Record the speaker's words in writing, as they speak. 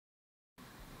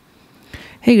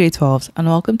Hey grade 12s, and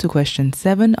welcome to question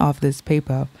 7 of this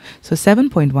paper. So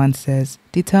 7.1 says,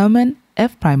 determine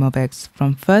f prime of x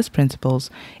from first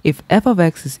principles if f of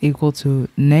x is equal to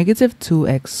negative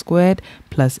 2x squared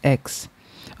plus x.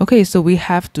 Okay, so we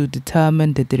have to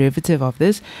determine the derivative of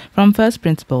this from first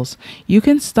principles. You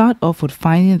can start off with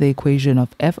finding the equation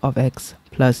of f of x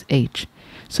plus h.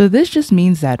 So this just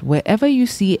means that wherever you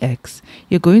see x,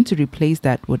 you're going to replace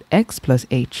that with x plus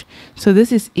h. So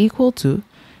this is equal to,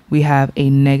 we have a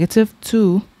negative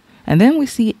 2, and then we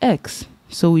see x.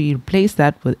 So we replace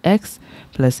that with x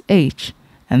plus h,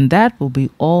 and that will be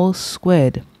all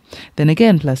squared. Then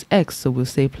again, plus x, so we'll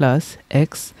say plus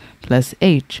x plus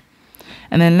h.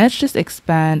 And then let's just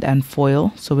expand and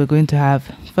FOIL. So we're going to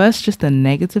have first just a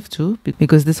negative 2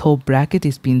 because this whole bracket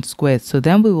is being squared. So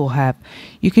then we will have,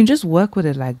 you can just work with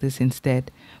it like this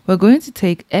instead. We're going to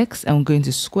take x and we're going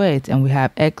to square it, and we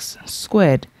have x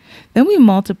squared. Then we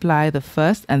multiply the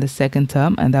first and the second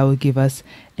term, and that will give us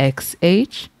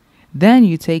xh. Then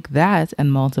you take that and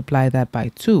multiply that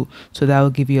by 2. So that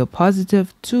will give you a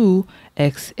positive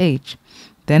 2xh.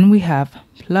 Then we have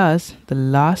plus the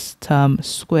last term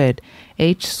squared,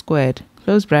 h squared,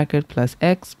 close bracket, plus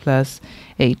x plus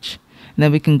h. And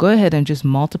then we can go ahead and just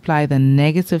multiply the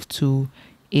negative 2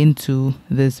 into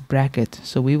this bracket.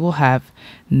 So we will have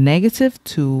negative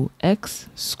 2x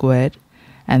squared,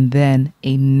 and then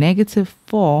a negative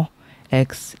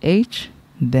 4xh,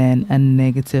 then a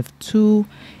negative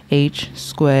 2h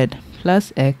squared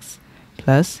plus x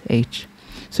plus h.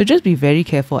 So just be very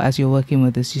careful as you're working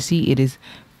with this. You see, it is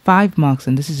 5 marks,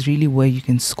 and this is really where you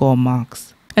can score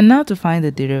marks. And now to find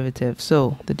the derivative.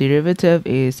 So the derivative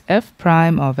is f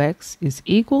prime of x is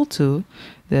equal to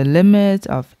the limit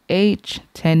of h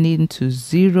tending to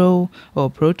 0 or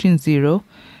approaching 0.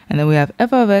 And then we have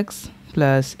f of x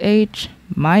plus h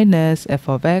minus f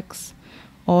of x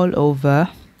all over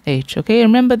h. Okay,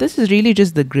 remember this is really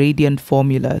just the gradient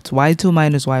formula. It's y2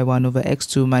 minus y1 over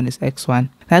x2 minus x1.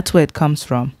 That's where it comes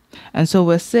from. And so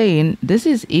we're saying this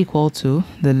is equal to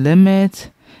the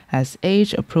limit as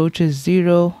h approaches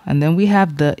 0, and then we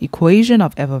have the equation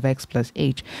of f of x plus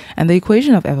h. And the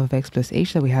equation of f of x plus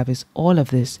h that we have is all of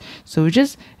this. So we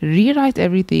just rewrite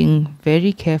everything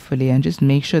very carefully and just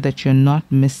make sure that you're not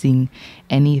missing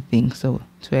anything. So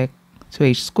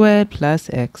 2h squared plus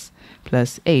x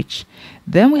plus h.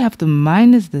 Then we have to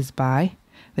minus this by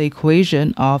the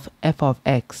equation of f of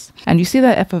x. And you see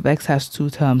that f of x has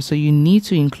 2 terms, so you need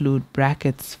to include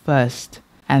brackets first.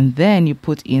 And then you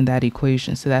put in that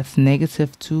equation. So that's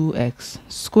negative 2x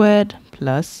squared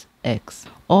plus x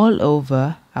all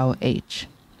over our h.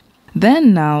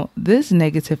 Then now this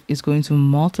negative is going to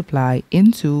multiply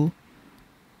into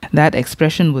that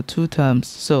expression with 2 terms.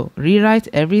 So rewrite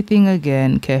everything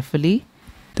again carefully.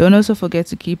 Don't also forget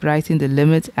to keep writing the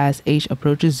limit as h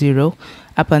approaches 0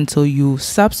 up until you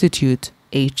substitute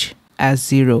h as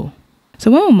 0. So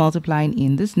when we're multiplying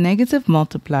in, this negative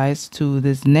multiplies to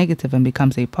this negative and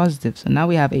becomes a positive. So now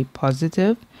we have a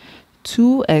positive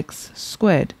 2x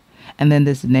squared. And then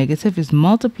this negative is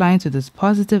multiplying to this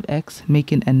positive x,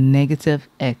 making a negative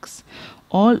x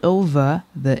all over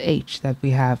the h that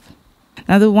we have.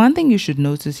 Now the one thing you should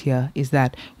notice here is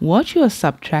that what you are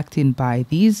subtracting by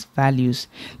these values,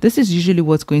 this is usually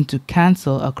what's going to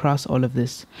cancel across all of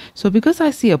this. So because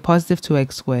I see a positive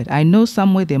 2x squared, I know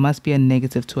somewhere there must be a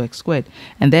negative 2x squared,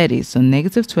 and there it is. So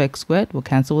negative 2x squared will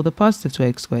cancel with a positive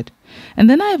 2x squared. And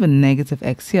then I have a negative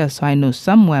x here, so I know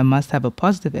somewhere I must have a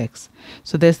positive x.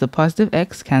 So there's the positive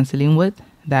x cancelling with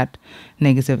that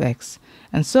negative x.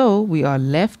 And so we are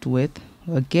left with,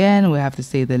 again, we have to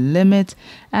say the limit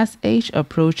as h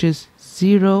approaches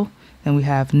 0. Then we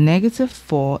have negative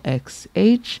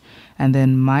 4xh, and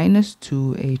then minus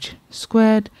 2h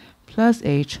squared plus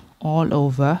h all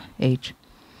over h.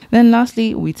 Then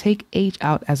lastly, we take h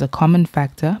out as a common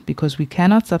factor because we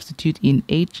cannot substitute in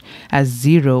h as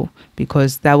 0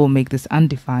 because that will make this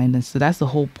undefined. And so that's the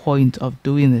whole point of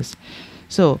doing this.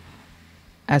 So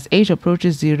as h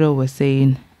approaches 0, we're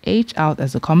saying h out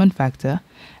as a common factor,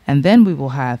 and then we will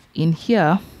have in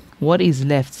here what is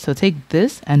left. So take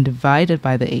this and divide it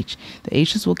by the h. The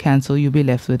h's will cancel. You'll be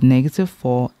left with negative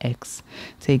 4x.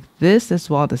 Take this as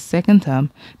well, the second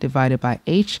term, divided by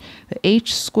h. The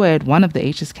h squared, one of the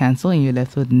h's cancel, and you're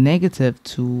left with negative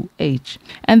 2h.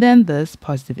 And then this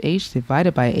positive h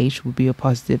divided by h will be a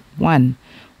positive 1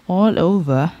 all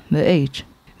over the h.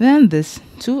 Then this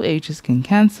 2h's can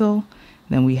cancel.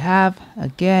 Then we have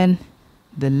again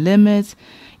the limit.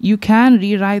 You can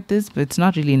rewrite this, but it's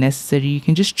not really necessary. You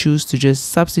can just choose to just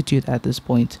substitute at this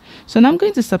point. So now I'm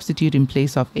going to substitute in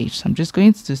place of h. So I'm just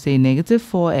going to say negative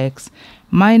 4x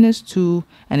minus 2,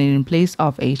 and then in place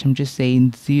of h, I'm just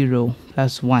saying 0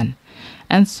 plus 1.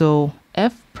 And so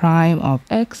f prime of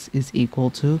x is equal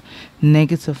to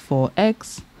negative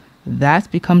 4x. That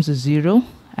becomes a 0,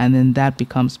 and then that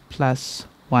becomes plus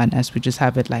 1, as we just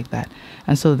have it like that.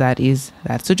 And so that is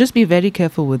that. So just be very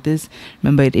careful with this.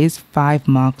 Remember, it is 5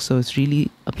 marks, so it's really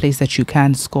a place that you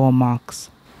can score marks.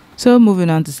 So moving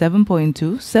on to 7.2.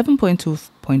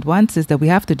 7.2.1 says that we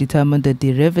have to determine the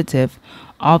derivative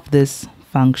of this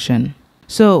function.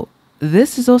 So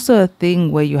this is also a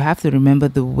thing where you have to remember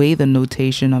the way the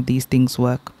notation of these things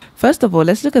work. First of all,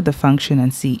 let's look at the function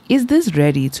and see, is this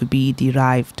ready to be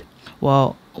derived?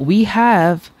 Well, we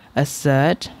have a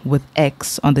surd with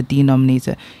x on the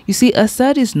denominator. You see, a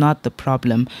surd is not the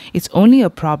problem. It's only a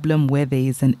problem where there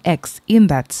is an x in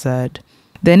that surd.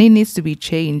 Then it needs to be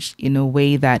changed in a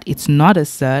way that it's not a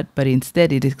surd, but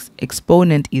instead its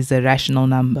exponent is a rational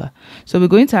number. So we're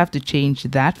going to have to change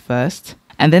that first,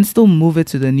 and then still move it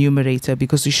to the numerator,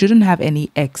 because we shouldn't have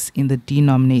any x in the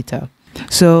denominator.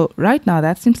 So right now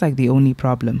that seems like the only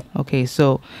problem. Okay,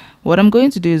 so what I'm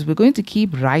going to do is we're going to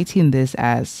keep writing this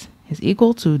as is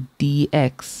equal to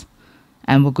dx,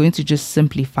 and we're going to just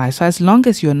simplify. So as long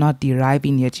as you're not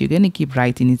deriving yet, you're going to keep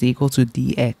writing is equal to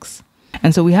dx.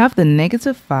 And so we have the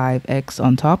negative 5x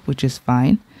on top, which is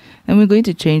fine. And we're going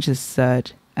to change the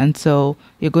surd. And so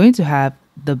you're going to have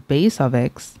the base of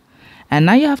x. And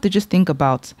now you have to just think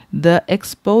about the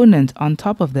exponent on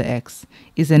top of the x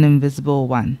is an invisible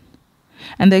 1.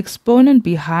 And the exponent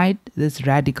behind this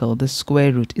radical, the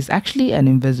square root, is actually an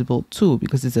invisible 2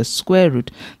 because it's a square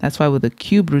root. That's why with the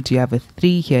cube root, you have a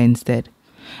 3 here instead.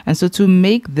 And so to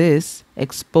make this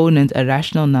exponent a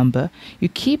rational number, you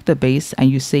keep the base and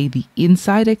you say the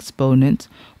inside exponent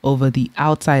over the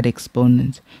outside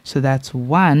exponent. So that's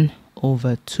 1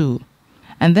 over 2.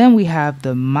 And then we have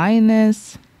the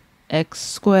minus x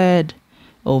squared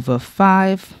over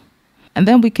 5. And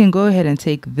then we can go ahead and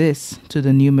take this to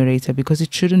the numerator because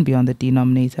it shouldn't be on the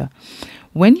denominator.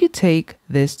 When you take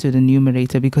this to the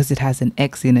numerator, because it has an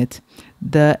x in it,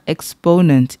 the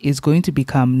exponent is going to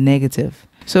become negative.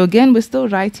 So again, we're still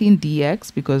writing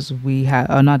dx because we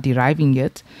are not deriving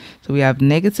yet. So we have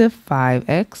negative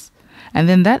 5x. And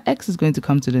then that x is going to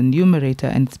come to the numerator,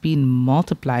 and it's being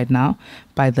multiplied now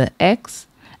by the x.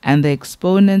 And the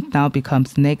exponent now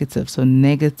becomes negative. So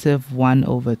negative 1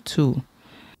 over 2.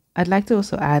 I'd like to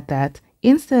also add that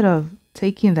instead of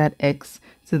taking that x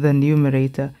to the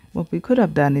numerator, what we could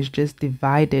have done is just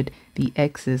divided the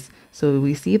x's. So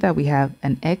we see that we have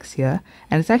an x here,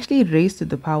 and it's actually raised to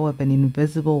the power of an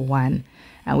invisible 1.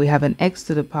 And we have an x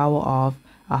to the power of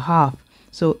a half.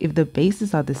 So if the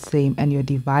bases are the same and you're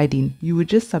dividing, you would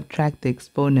just subtract the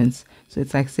exponents. So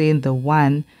it's like saying the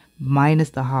 1 minus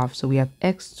the half. So we have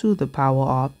x to the power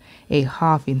of a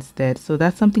half instead. So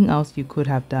that's something else you could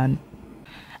have done.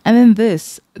 And then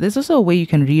there's also a way you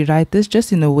can rewrite this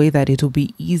just in a way that it will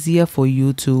be easier for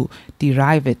you to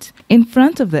derive it. In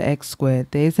front of the x squared,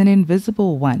 there is an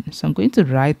invisible 1. So I'm going to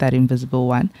write that invisible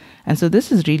 1. And so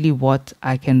this is really what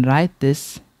I can write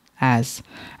this as.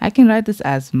 I can write this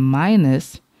as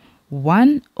minus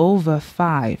 1 over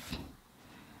 5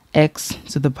 x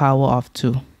to the power of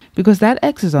 2. Because that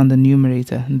x is on the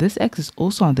numerator, and this x is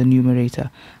also on the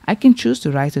numerator, I can choose to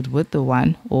write it with the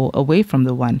 1 or away from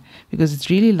the 1, because it's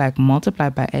really like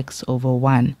multiplied by x over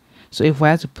 1. So if we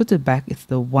had to put it back, it's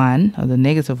the 1 or the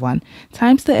negative 1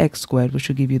 times the x squared, which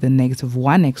will give you the negative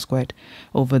 1x squared,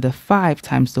 over the 5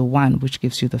 times the 1, which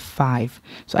gives you the 5.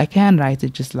 So I can write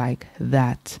it just like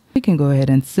that. We can go ahead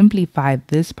and simplify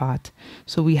this part.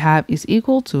 So we have is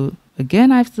equal to,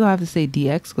 again, I still have to say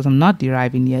dx because I'm not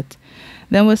deriving yet.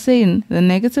 Then we're saying the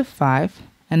negative 5,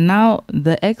 and now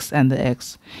the x and the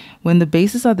x. When the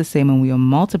bases are the same and we are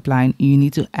multiplying, you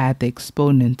need to add the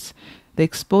exponents. The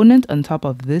exponent on top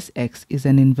of this x is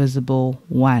an invisible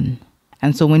 1.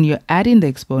 And so when you're adding the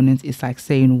exponents, it's like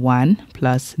saying 1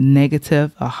 plus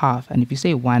negative a half. And if you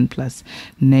say 1 plus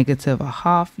negative a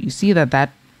half, you see that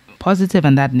that positive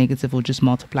and that negative will just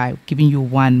multiply, giving you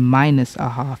 1 minus a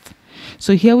half.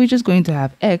 So here we're just going to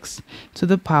have x to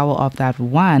the power of that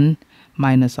 1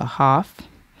 minus a half,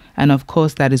 and of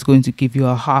course that is going to give you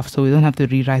a half, so we don't have to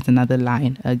rewrite another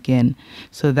line again.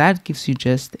 So that gives you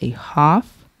just a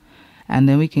half, and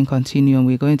then we can continue, and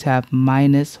we're going to have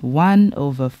minus 1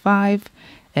 over 5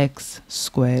 x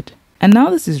squared. And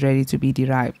now this is ready to be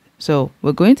derived. So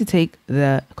we're going to take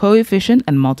the coefficient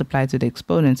and multiply to the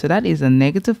exponent. So that is a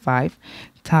negative 5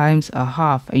 times a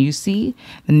half. And you see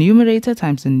the numerator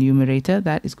times the numerator,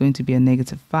 that is going to be a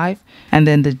 -5. And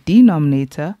then the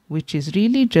denominator, which is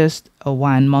really just a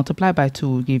 1, multiplied by 2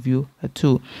 will give you a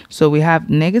 2. So we have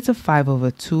 -5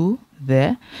 over 2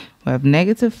 there. We have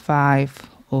 -5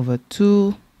 over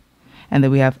 2. And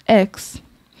then we have x.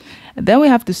 And then we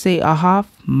have to say a half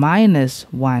minus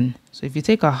 1. So if you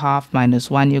take a half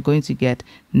minus 1, you're going to get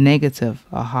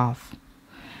 -1/2.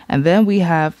 And then we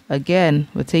have, again,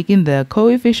 we're taking the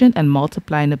coefficient and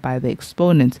multiplying it by the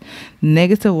exponent.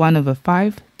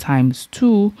 -1/5 times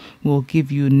 2 will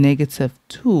give you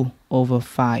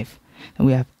 -2/5. And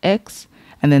we have x,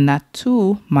 and then that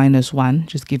 2 minus 1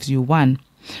 just gives you 1.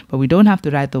 But we don't have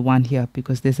to write the 1 here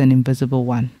because there's an invisible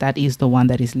 1. That is the one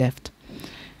that is left.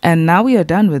 And now we are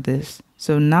done with this.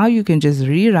 So now you can just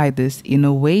rewrite this in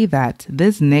a way that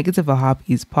this -1/2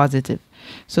 is positive.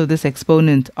 So this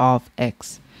exponent of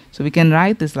x. So we can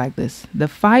write this like this. The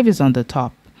 5 is on the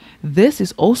top. This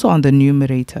is also on the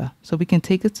numerator. So we can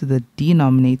take it to the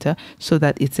denominator so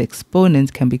that its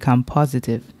exponent can become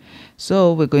positive.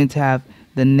 So we're going to have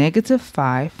the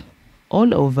 -5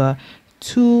 all over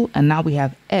 2. And now we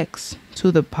have x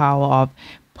to the power of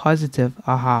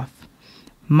 +1/2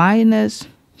 minus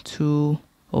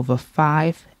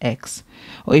 2/5x.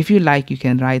 Or if you like, you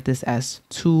can write this as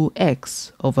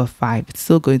 2x/5. It's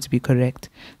still going to be correct.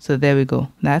 So there we go.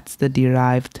 That's the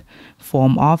derived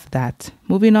form of that.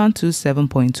 Moving on to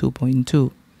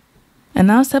 7.2.2. And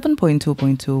now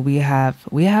 7.2.2, we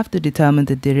have to determine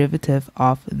the derivative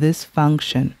of this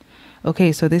function.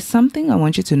 Okay, so there's something I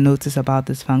want you to notice about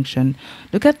this function.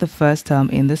 Look at the first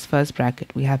term in this first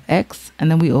bracket. We have x,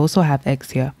 and then we also have x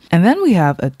here. And then we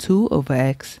have a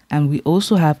 2/x, and we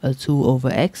also have a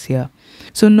 2/x here.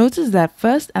 So notice that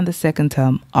first and the second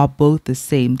term are both the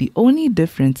same. The only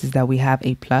difference is that we have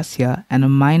a plus here and a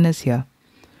minus here.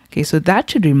 Okay, so that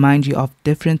should remind you of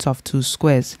difference of two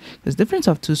squares. Because difference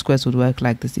of two squares would work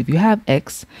like this. If you have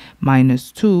x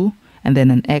minus 2, and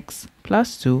then an x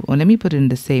plus 2, or let me put it in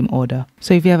the same order.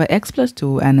 So if you have an x plus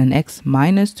 2 and an x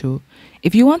minus 2,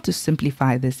 if you want to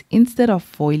simplify this, instead of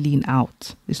foiling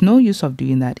out, there's no use of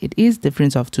doing that. It is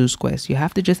difference of two squares. You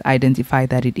have to just identify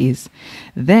that it is.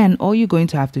 Then all you're going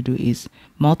to have to do is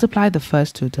multiply the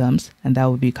first two terms, and that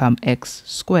will become x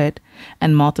squared,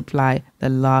 and multiply the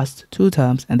last two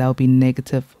terms, and that will be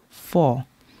 -4.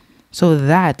 So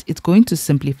that it's going to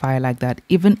simplify like that,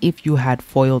 even if you had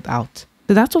foiled out.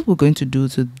 So that's what we're going to do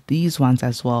to these ones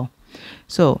as well.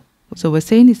 So we're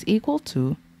saying it's equal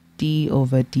to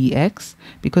d/dx,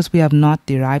 because we have not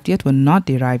derived yet. We're not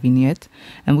deriving yet.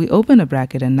 And we open a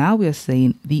bracket, and now we are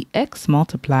saying the x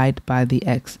multiplied by the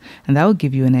x, and that will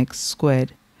give you an x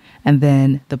squared. And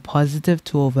then the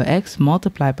 +2/x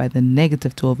multiplied by the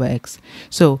 -2/x.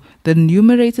 So the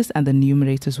numerators and the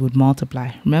numerators would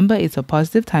multiply. Remember, it's a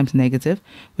positive times negative,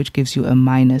 which gives you a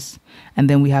minus. And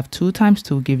then we have 2 times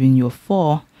 2 giving you a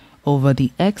 4 over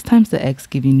the x times the x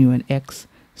giving you an x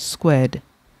squared.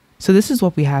 So this is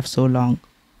what we have so long.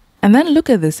 And then look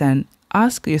at this and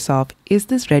ask yourself, is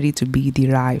this ready to be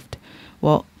derived?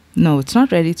 Well, no, it's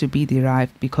not ready to be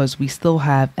derived because we still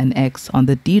have an x on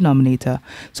the denominator.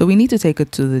 So we need to take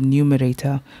it to the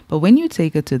numerator. But when you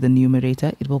take it to the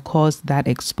numerator, it will cause that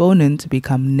exponent to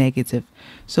become negative.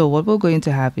 So what we're going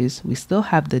to have is we still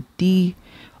have the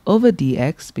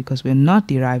d/dx because we're not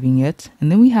deriving it.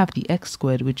 And then we have the x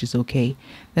squared, which is okay.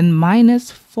 Then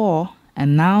 -4.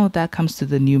 And now that comes to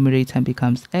the numerator and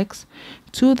becomes x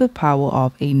to the power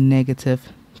of a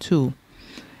 -2.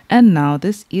 And now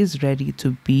this is ready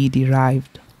to be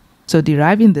derived. So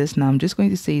deriving this, now I'm just going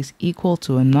to say is equal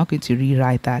to, I'm not going to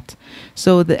rewrite that.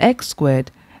 So the x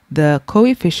squared, the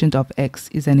coefficient of x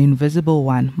is an invisible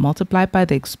 1 multiplied by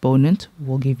the exponent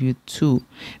will give you 2.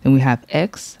 Then we have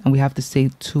x, and we have to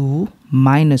say 2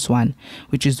 minus 1,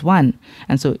 which is 1.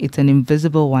 And so it's an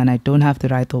invisible 1. I don't have to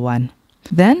write the 1.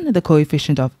 Then the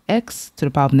coefficient of x to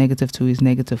the power of -2 is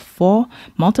 -4,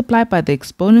 multiplied by the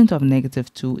exponent of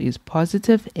 -2 is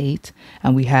 +8,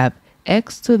 and we have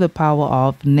x to the power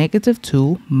of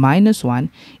 -2 minus 1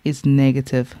 is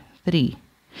 -3.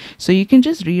 So you can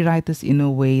just rewrite this in a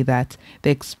way that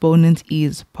the exponent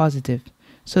is positive.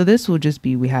 So this will just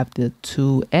be, we have the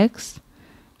 2x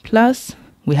plus,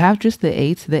 we have just the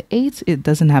 8. The 8, it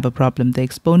doesn't have a problem. The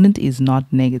exponent is not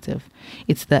negative.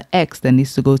 It's the x that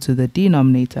needs to go to the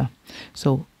denominator.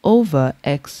 So over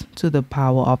x to the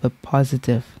power of a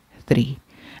 +3.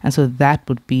 And so that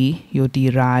would be your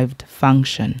derived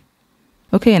function.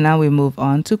 Okay, now we move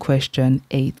on to question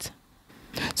 8.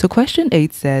 So question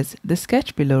 8 says, the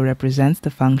sketch below represents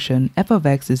the function f of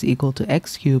x is equal to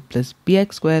x cubed plus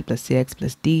bx squared plus cx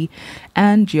plus d,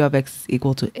 and g of x is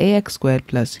equal to ax squared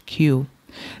plus q.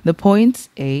 The points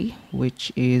A,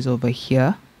 which is over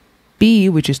here, B,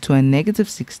 which is to a negative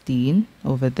 16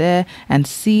 over there, and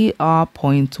C are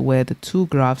points where the two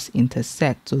graphs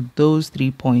intersect, so those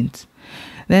 3 points.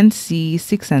 Then C,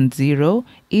 6 and 0,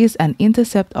 is an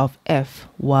intercept of F,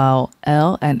 while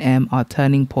L and M are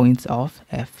turning points of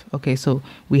F. Okay, so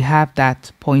we have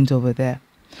that point over there.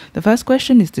 The first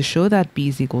question is to show that B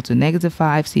is equal to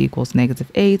 -5, C equals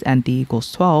 -8, and D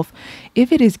equals 12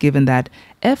 if it is given that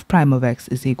f prime of x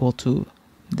is equal to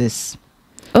this.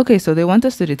 Okay, so they want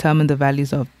us to determine the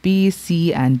values of B,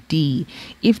 C, and D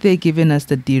if they're giving us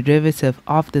the derivative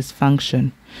of this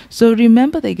function. So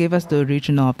remember they gave us the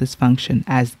original of this function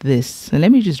as this. So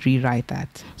let me just rewrite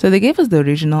that. So they gave us the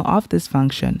original of this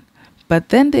function, but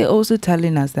then they're also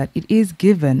telling us that it is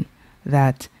given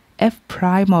that f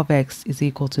prime of x is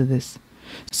equal to this.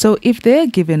 So if they're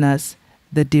giving us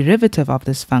the derivative of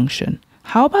this function,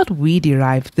 how about we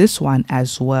derive this one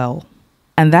as well?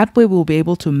 And that way we'll be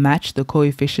able to match the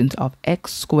coefficient of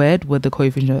x squared with the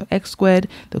coefficient of x squared,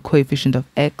 the coefficient of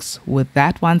x with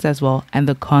that one's as well, and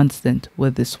the constant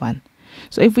with this one.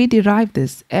 So if we derive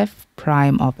this, f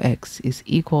prime of x is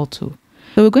equal to,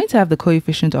 so we're going to have the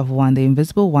coefficient of 1, the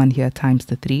invisible 1 here, times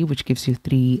the 3, which gives you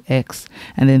 3x.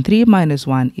 And then 3 minus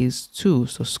 1 is 2,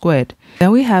 so squared.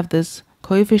 Then we have this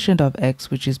coefficient of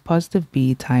x, which is positive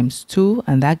b times 2,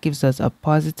 and that gives us a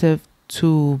positive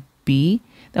 2b.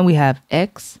 Then we have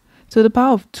x to the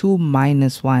power of 2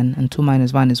 minus 1, and 2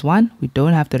 minus 1 is 1. We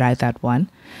don't have to write that one.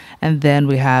 And then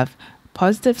we have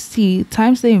positive c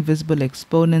times the invisible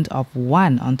exponent of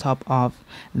 1 on top of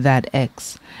that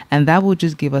x. And that will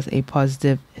just give us a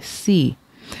positive c.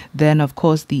 Then, of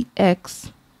course, the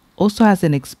x also has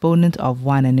an exponent of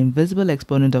 1, an invisible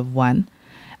exponent of 1.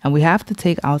 And we have to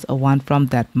take out a 1 from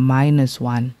that minus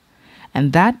 1.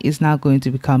 And that is now going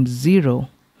to become 0.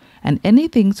 And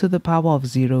anything to the power of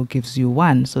 0 gives you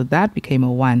 1. So that became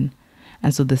a 1.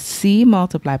 And so the c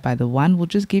multiplied by the 1 will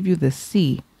just give you the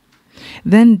c.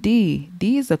 Then d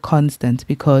is a constant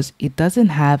because it doesn't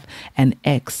have an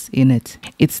x in it.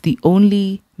 It's the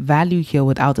only value here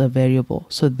without a variable.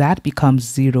 So that becomes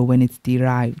 0 when it's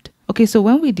derived. Okay, so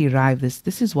when we derive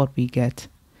this is what we get.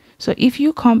 So if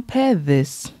you compare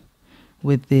this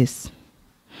with this,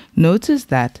 notice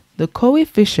that the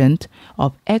coefficient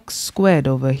of x squared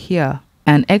over here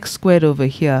and x squared over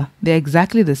here, they're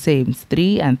exactly the same. It's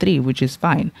 3 and 3, which is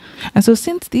fine. And so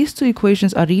since these two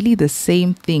equations are really the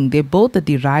same thing, they're both the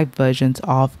derived versions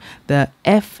of the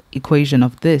f equation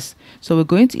of this. So we're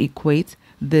going to equate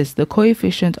this, the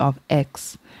coefficient of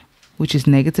x, which is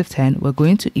 -10, we're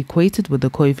going to equate it with the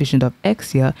coefficient of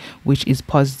x here, which is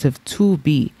positive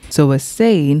 2b. So we're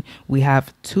saying we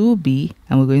have 2b,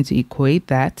 and we're going to equate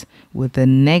that with the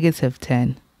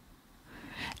 -10.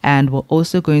 And we're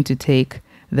also going to take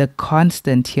the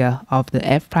constant here of the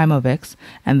f prime of x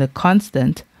and the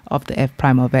constant of the f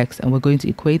prime of x, and we're going to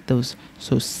equate those.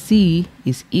 So c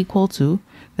is equal to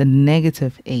the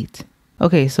 -8.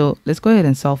 Okay, so let's go ahead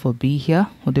and solve for b here.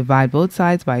 We'll divide both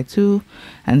sides by 2,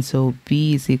 and so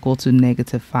b is equal to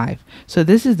 -5. So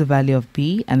this is the value of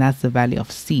b, and that's the value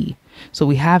of c. So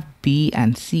we have b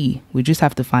and c. We just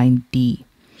have to find d.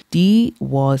 D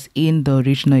was in the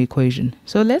original equation.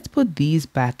 So let's put these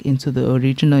back into the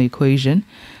original equation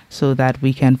so that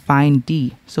we can find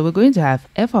D. So we're going to have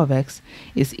f of x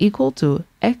is equal to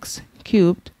x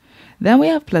cubed. Then we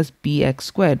have plus bx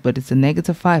squared, but it's a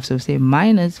 -5. So we say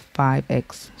minus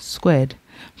 5x squared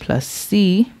plus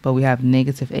c, but we have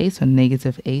 -8, so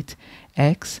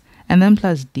 -8x, and then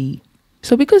plus d.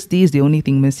 So because d is the only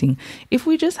thing missing, if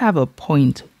we just have a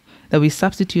point that we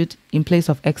substitute in place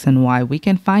of x and y, we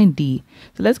can find d.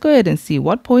 So let's go ahead and see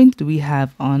what point do we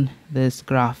have on this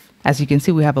graph. As you can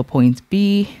see, we have a point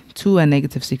b, 2 and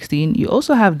 -16. You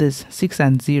also have this 6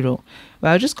 and 0.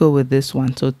 Well, I'll just go with this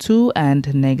one. So 2 and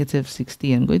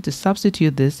 -16. I'm going to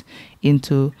substitute this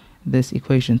into this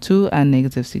equation, 2 and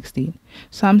 -16.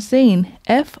 So I'm saying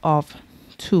f of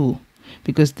 2,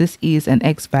 because this is an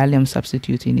x value I'm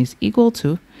substituting, is equal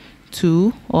to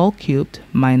 2 all cubed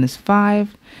minus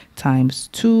 5 times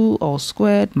 2 all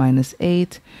squared minus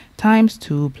 8 times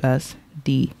 2 plus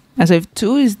d. And so if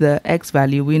 2 is the x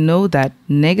value, we know that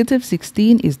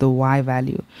 -16 is the y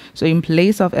value. So in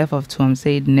place of f of 2, I'm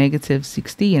saying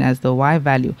 -16 as the y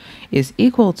value is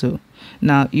equal to.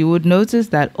 Now you would notice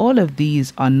that all of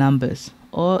these are numbers,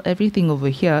 or everything over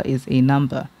here is a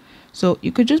number. So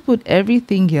you could just put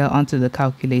everything here onto the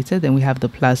calculator, then we have the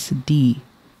plus d.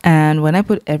 And when I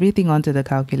put everything onto the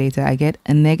calculator, I get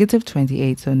a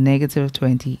 -28, so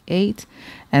 -28,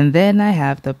 and then I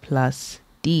have the plus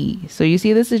d. So you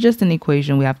see, this is just an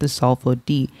equation. We have to solve for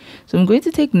d. So I'm going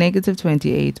to take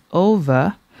 -28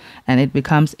 over, and it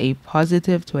becomes a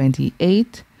positive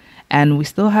 28. And we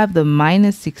still have the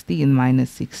minus 16. Minus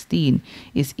 16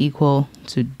 is equal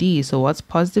to D. So what's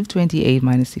positive 28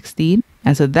 minus 16?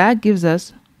 And so that gives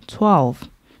us 12.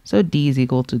 So D is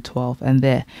equal to 12. And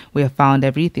there we have found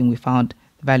everything. We found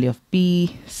the value of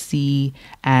B, C,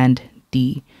 and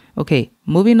D. Okay,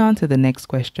 moving on to the next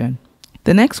question.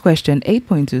 The next question,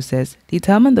 8.2, says,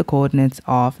 determine the coordinates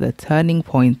of the turning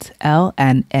points L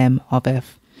and M of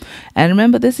F. And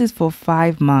remember, this is for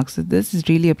 5 marks. So this is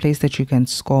really a place that you can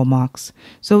score marks.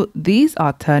 So these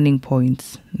are turning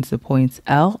points. It's the points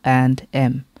L and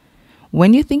M.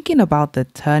 When you're thinking about the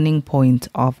turning point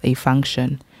of a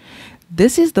function,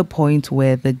 this is the point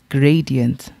where the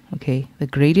gradient, okay, the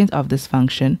gradient of this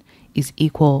function is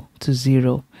equal to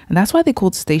 0. And that's why they're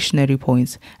called stationary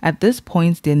points. At this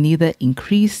point, they're neither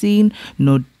increasing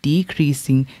nor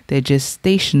decreasing. They're just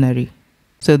stationary.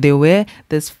 So they're where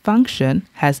this function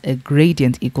has a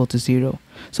gradient equal to 0.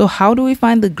 So how do we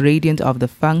find the gradient of the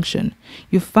function?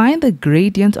 You find the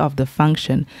gradient of the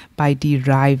function by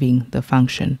deriving the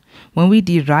function. When we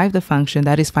derive the function,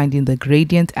 that is finding the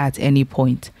gradient at any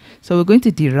point. So we're going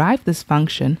to derive this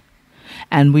function,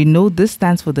 and we know this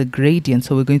stands for the gradient.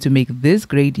 So we're going to make this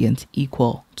gradient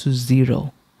equal to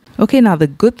 0. Okay, now the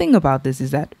good thing about this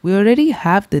is that we already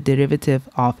have the derivative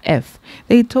of f.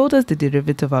 They told us the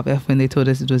derivative of f when they told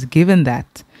us it was given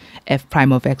that f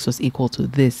prime of x was equal to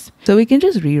this. So we can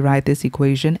just rewrite this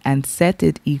equation and set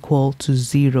it equal to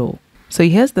 0. So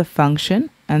here's the function,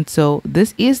 and so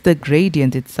this is the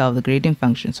gradient itself, the gradient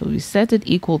function. So we set it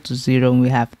equal to 0, and we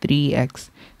have 3x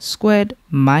squared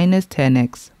minus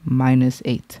 10x minus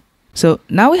 8. So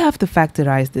now we have to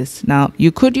factorize this. Now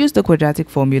you could use the quadratic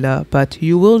formula, but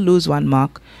you will lose 1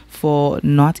 mark for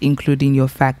not including your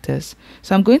factors.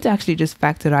 So I'm going to actually just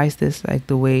factorize this like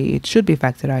the way it should be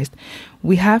factorized.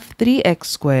 We have 3x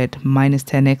squared minus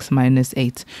 10x minus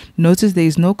 8. Notice there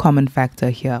is no common factor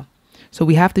here. So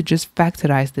we have to just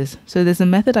factorize this. So there's a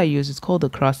method I use, it's called the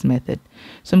cross method.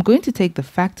 So I'm going to take the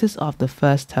factors of the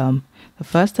first term. The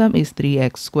first term is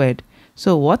 3x squared.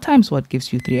 So what times what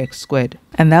gives you 3x squared?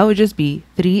 And that would just be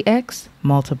 3x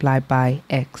multiplied by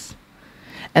x.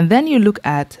 And then you look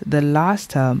at the last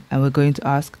term, and we're going to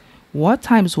ask what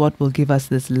times what will give us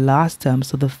this last term.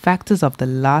 So the factors of the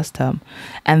last term,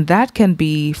 and that can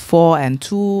be 4 and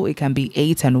 2, it can be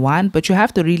 8 and 1, but you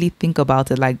have to really think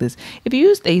about it like this. If you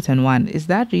used 8 and 1, is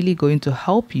that really going to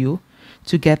help you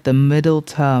to get the middle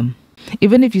term?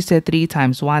 Even if you said 3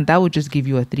 times 1, that would just give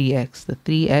you a 3x, the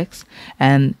 3x,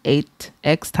 and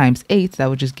 8x times 8, that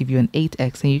would just give you an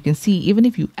 8x. And you can see, even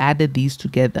if you added these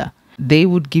together, they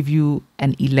would give you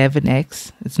an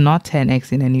 11x. It's not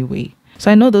 10x in any way.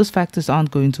 So I know those factors aren't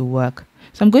going to work.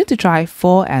 So I'm going to try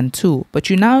 4 and 2, but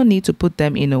you now need to put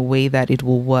them in a way that it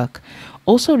will work.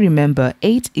 Also remember,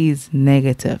 8 is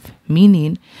negative,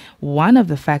 meaning one of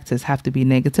the factors have to be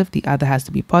negative, the other has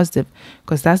to be positive,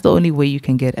 because that's the only way you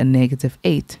can get a negative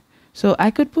 8. So I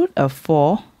could put a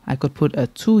 4, I could put a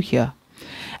 2 here,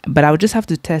 but I would just have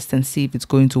to test and see if it's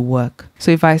going to work. So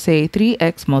if I say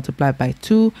 3x multiplied by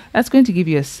 2, that's going to give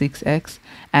you a 6x,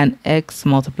 and x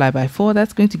multiplied by 4,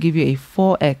 that's going to give you a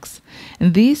 4x.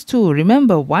 And these two,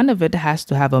 remember, one of it has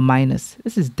to have a minus.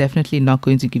 This is definitely not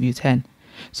going to give you 10.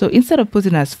 So instead of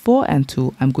putting it as 4 and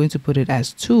 2, I'm going to put it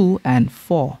as 2 and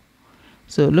 4.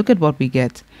 So look at what we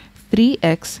get.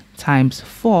 3x times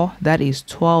 4, that is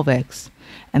 12x.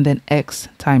 And then x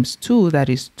times 2, that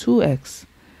is 2x.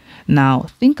 Now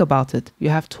think about it. You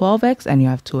have 12x and you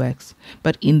have 2x.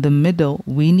 But in the middle,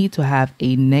 we need to have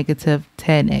a negative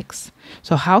 10x.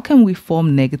 So how can we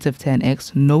form negative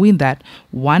 10x knowing that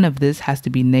one of this has to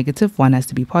be negative, one has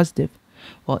to be positive?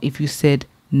 Well, if you said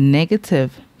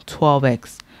negative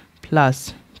 12x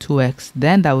plus 2x,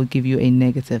 then that would give you a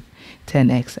negative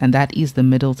 10x, and that is the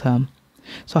middle term.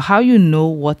 So how you know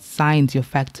what signs your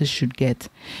factors should get?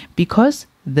 Because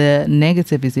the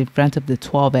negative is in front of the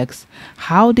 12x,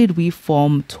 how did we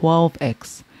form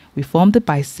 12x? We formed it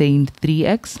by saying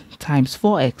 3x times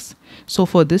 4x. So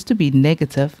for this to be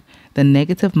negative, the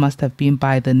negative must have been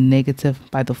by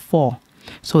the 4.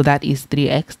 So that is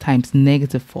 3x times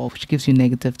negative 4, which gives you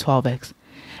negative 12x.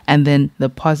 And then the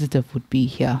positive would be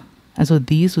here. And so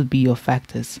these would be your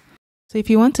factors. So if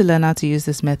you want to learn how to use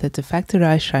this method to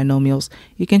factorize trinomials,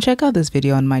 you can check out this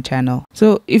video on my channel.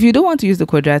 So if you don't want to use the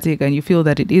quadratic and you feel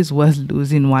that it is worth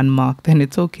losing 1 mark, then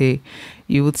it's okay.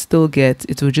 You would still get,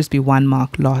 it will just be 1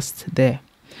 mark lost there.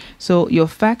 So your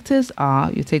factors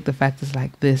are, you take the factors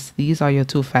like this. These are your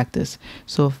 2 factors.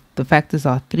 So the factors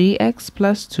are 3x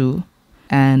plus 2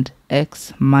 and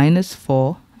x minus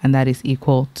 4, and that is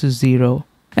equal to 0.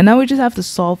 And now we just have to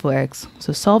solve for x.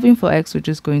 So solving for x, we're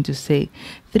just going to say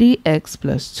 3x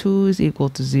plus 2 is equal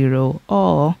to 0,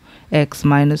 or x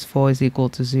minus 4 is equal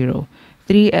to 0.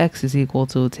 3x is equal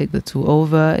to, take the 2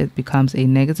 over, it becomes a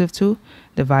negative 2.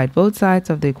 Divide both sides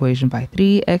of the equation by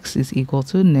 3. X is equal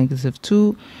to negative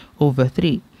 2 over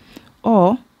 3.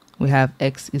 Or we have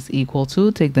x is equal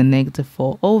to, take the negative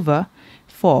 4 over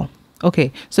 4.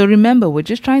 Okay, so remember, we're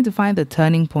just trying to find the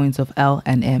turning points of L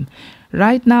and M.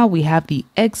 Right now, we have the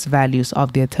x values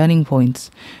of their turning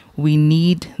points. We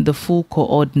need the full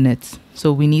coordinates,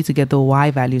 so we need to get the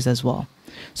y values as well.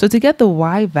 So to get the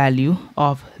y value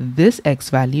of this x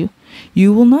value,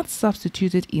 you will not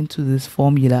substitute it into this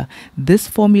formula. This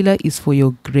formula is for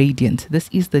your gradient. This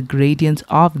is the gradient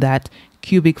of that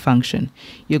cubic function.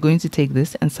 You're going to take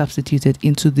this and substitute it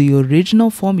into the original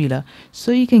formula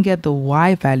so you can get the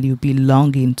y value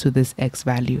belonging to this x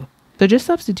value. So just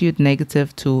substitute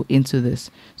negative 2 into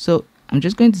this. So I'm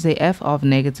just going to say f of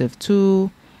negative 2,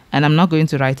 and I'm not going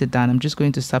to write it down. I'm just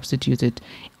going to substitute it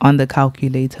on the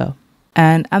calculator.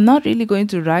 And I'm not really going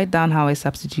to write down how I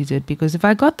substituted, because if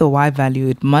I got the y value,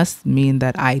 it must mean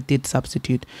that I did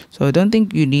substitute. So I don't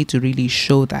think you need to really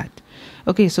show that.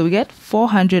 Okay, so we get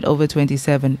 400 over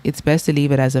 27. It's best to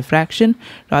leave it as a fraction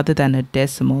rather than a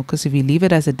decimal, because if you leave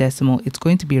it as a decimal, it's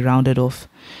going to be rounded off.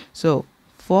 So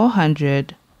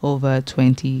 400 over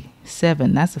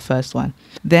 27, that's the first one.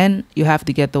 Then you have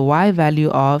to get the y value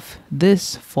of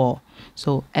this 4.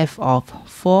 So f of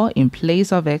 4 in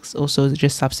place of x, also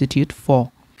just substitute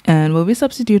 4. And when we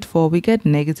substitute 4, we get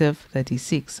negative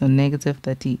 36. So negative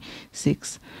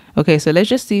 36. Okay, so let's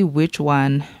just see which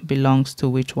one belongs to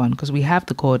which one, because we have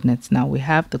the coordinates now. We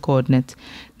have the coordinate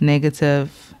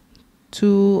negative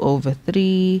 2 over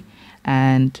 3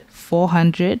 and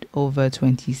 400 over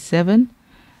 27.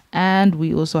 And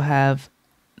we also have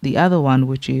the other one,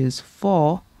 which is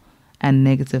 4 and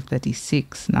negative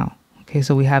 36 now. Okay,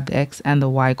 so we have the x and the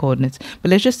y coordinates.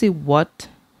 But let's just see what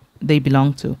they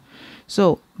belong to.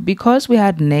 So because we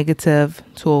had negative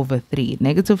 2 over 3,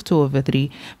 negative 2 over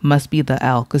 3 must be the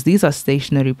L, because these are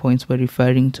stationary points we're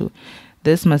referring to.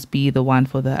 This must be the one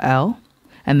for the L,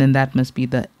 and then that must be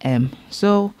the M.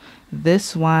 So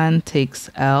this one takes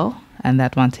L and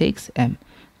that one takes M.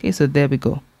 Okay, so there we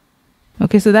go.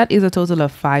 Okay, so that is a total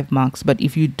of 5 marks. But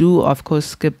if you do, of course,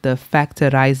 skip the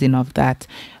factorizing of that,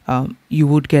 you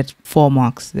would get 4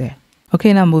 marks there.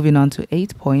 Okay, now moving on to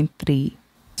 8.3.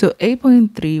 So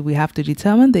 8.3, we have to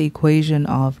determine the equation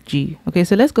of G. Okay,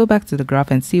 so let's go back to the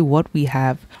graph and see what we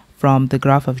have from the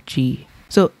graph of G.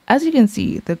 So as you can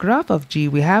see, the graph of G,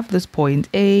 we have this point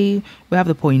A, we have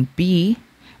the point B.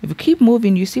 If we keep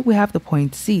moving, you see we have the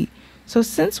point C. So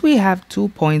since we have 2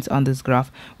 points on this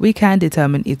graph, we can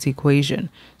determine its equation.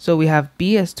 So we have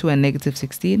B as 2 and negative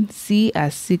 16, C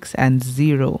as 6 and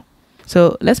 0.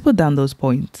 So let's put down those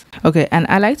points. Okay, and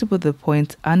I like to put the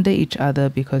points under each other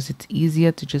because it's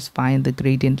easier to just find the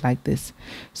gradient like this.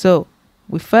 So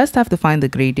we first have to find the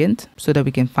gradient so that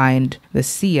we can find the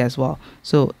C as well.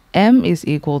 So M is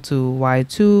equal to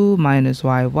y2 minus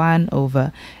y1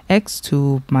 over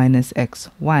x2 minus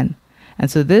x1. And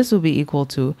so this will be equal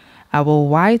to our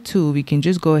y2. We can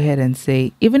just go ahead and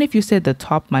say, even if you said the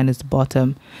top minus the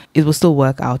bottom, it will still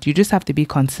work out. You just have to be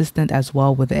consistent as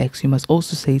well with the x. You must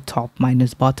also say top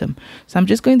minus bottom. So I'm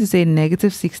just going to say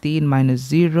negative 16 minus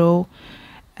 0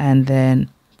 and then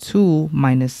 2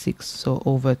 minus 6. So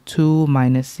over 2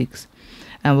 minus 6.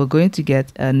 And we're going to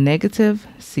get a negative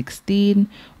 16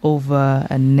 over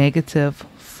a negative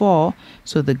 4.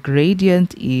 So the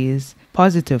gradient is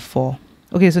positive 4.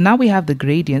 Okay, so now we have the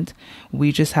gradient.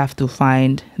 We just have to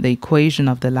find the equation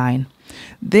of the line.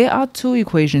 There are 2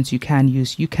 equations you can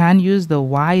use. You can use the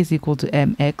y is equal to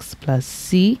mx plus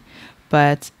c,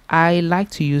 but I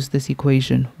like to use this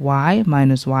equation. Y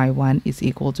minus y1 is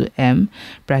equal to m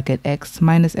bracket x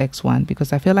minus x1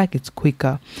 because I feel like it's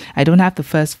quicker. I don't have to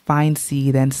first find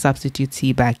c, then substitute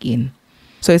c back in.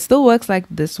 So it still works like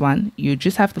this one. You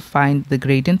just have to find the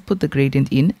gradient, put the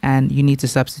gradient in, and you need to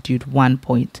substitute 1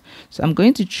 point. So I'm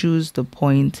going to choose the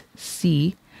point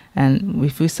C, and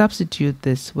if we substitute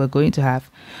this, we're going to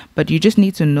have, but you just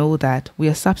need to know that we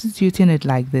are substituting it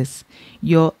like this.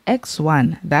 Your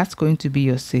x1, that's going to be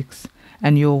your 6,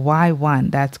 and your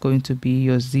y1, that's going to be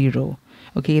your 0.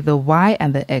 Okay, the y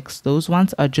and the x, those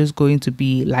ones are just going to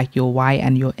be like your y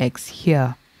and your x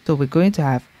here. So we're going to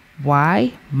have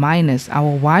y minus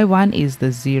our y1 is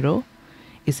the 0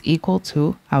 is equal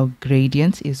to our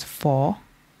gradient is 4,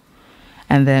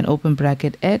 and then open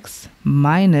bracket x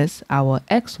minus our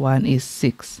x1 is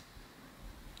 6.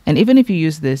 And even if you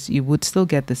use this, you would still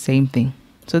get the same thing.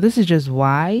 So this is just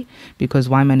y, because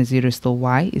y minus 0 is still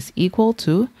y, is equal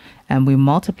to, and we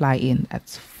multiply in,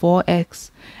 that's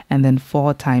 4x, and then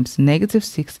 4 times negative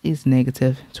 6 is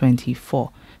negative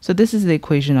 24. So this is the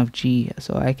equation of g.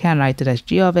 So I can write it as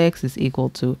g of x is equal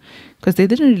to, because they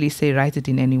didn't really say write it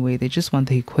in any way, they just want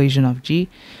the equation of g.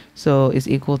 So it's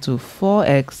equal to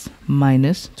 4x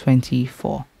minus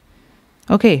 24.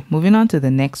 Okay, moving on to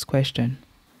the next question.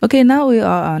 Okay, now we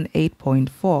are on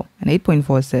 8.4, and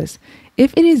 8.4 says,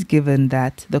 if it is given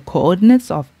that the coordinates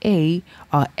of A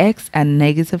are x and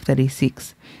negative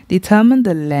 36, determine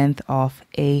the length of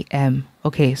AM.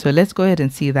 Okay, so let's go ahead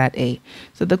and see that A.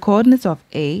 So the coordinates of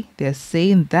A, they're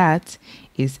saying that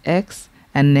is x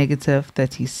and negative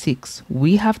 36.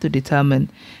 We have to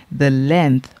determine the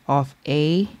length of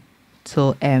A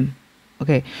till M.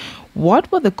 Okay,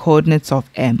 what were the coordinates of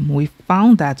M? We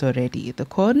found that already. The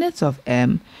coordinates of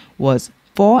M was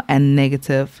 4 and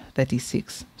negative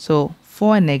 36. So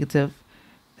 4 and negative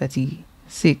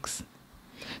 36.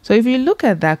 So if you look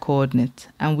at that coordinate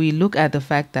and we look at the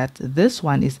fact that this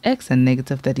one is x and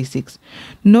negative 36,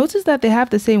 notice that they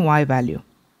have the same y value.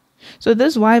 So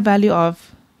this y value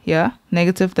of here,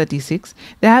 negative 36,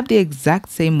 they have the exact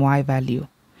same y value.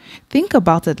 Think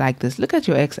about it like this. Look at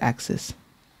your x-axis.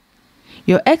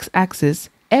 Your x-axis,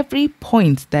 every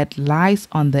point that lies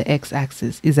on the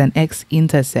x-axis is an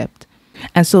x-intercept.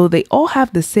 And so they all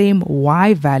have the same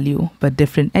y value but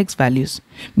different x values,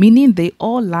 meaning they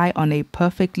all lie on a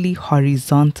perfectly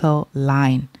horizontal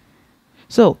line.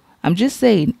 So I'm just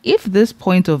saying, if this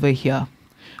point over here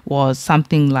was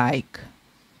something like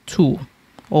 2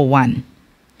 or 1,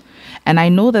 and I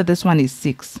know that this one is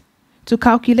 6, to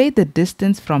calculate the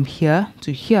distance from here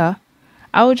to here,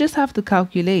 I will just have to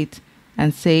calculate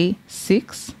and say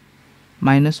 6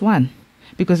 minus 1,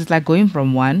 because it's like going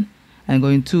from 1 and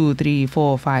going 2, 3,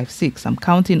 4, 5, 6. I'm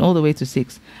counting all the way to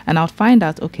 6, and I'll find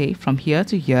out, okay, from here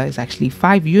to here is actually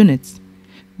 5 units.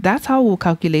 That's how we'll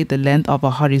calculate the length of a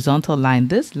horizontal line.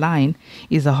 This line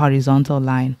is a horizontal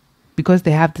line because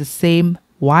they have the same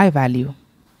y value.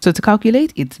 So to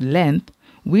calculate its length,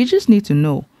 we just need to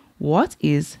know what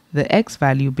is the x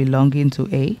value belonging to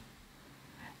A,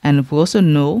 and if we also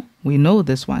know, we know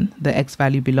this one, the x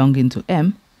value belonging to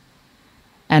M.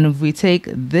 And if we take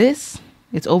this,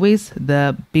 it's always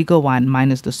the bigger one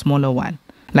minus the smaller one,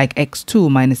 like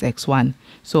x2 minus x1.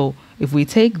 So if we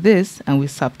take this and we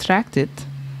subtract it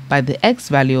by the x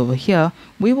value over here,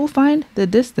 we will find the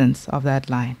distance of that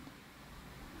line.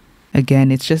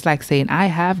 Again, it's just like saying I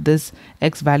have this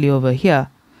x value over here,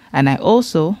 and I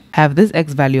also have this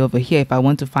x value over here. If I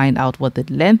want to find out what the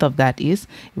length of that is,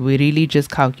 we're really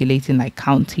just calculating, like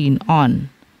counting on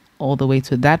all the way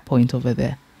to that point over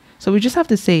there. So we just have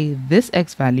to say this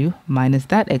x value minus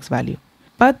that x value.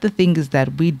 But the thing is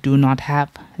that we do not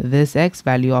have this x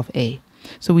value of A.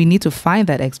 So we need to find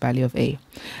that x value of A.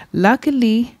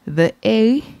 Luckily, the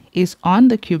A is on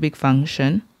the cubic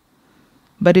function,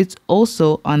 but it's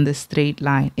also on the straight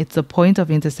line. It's a point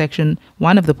of intersection,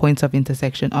 one of the points of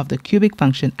intersection of the cubic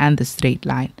function and the straight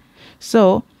line.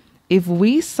 So if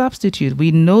we substitute,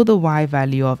 we know the y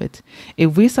value of it.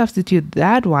 If we substitute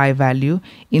that y value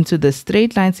into the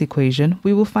straight line's equation,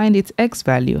 we will find its x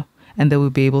value, and then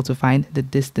we'll be able to find the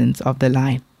distance of the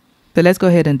line. So let's go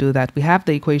ahead and do that. We have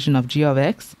the equation of g of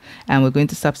x, and we're going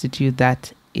to substitute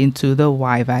that into the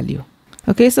y value.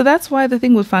 Okay, so that's why the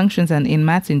thing with functions and in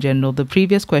maths in general, the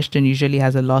previous question usually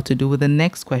has a lot to do with the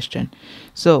next question.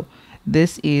 So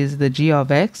this is the g of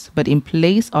x, but in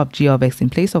place of g of x, in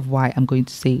place of y, I'm going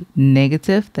to say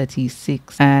negative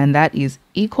 36. And that is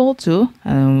equal to,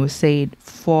 and we'll say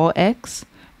 4x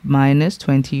minus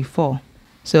 24.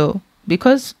 So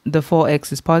because the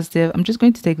 4x is positive, I'm just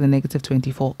going to take the negative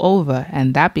 24 over,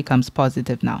 and that becomes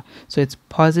positive now. So it's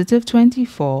positive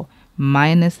 24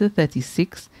 minus the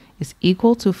 36 is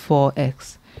equal to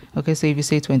 4x. Okay, so if you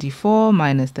say 24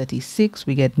 minus 36,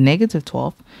 we get negative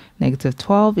 12. Negative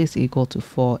 12 is equal to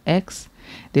 4x.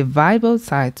 Divide both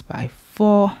sides by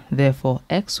 4. Therefore,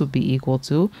 x would be equal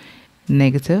to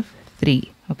negative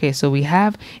 3. Okay, so we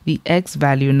have the x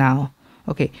value now.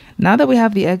 Okay, now that we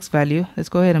have the x value, let's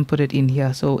go ahead and put it in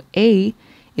here. So A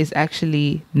is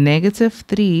actually negative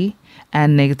 3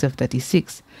 and negative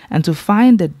 36. And to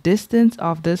find the distance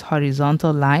of this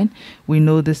horizontal line, we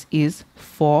know this is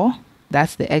 4.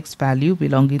 That's the x value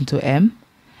belonging to M.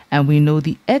 And we know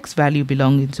the x value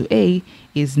belonging to A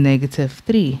is negative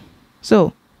 3.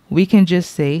 So we can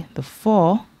just say the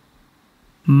 4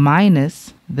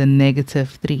 minus the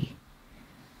negative 3.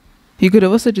 You could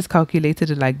have also just calculated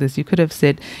it like this. You could have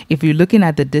said, if you're looking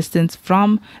at the distance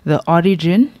from the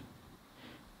origin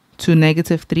to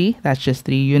negative 3, that's just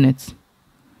 3 units.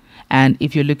 And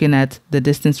if you're looking at the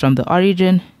distance from the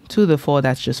origin to the 4,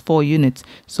 that's just 4 units.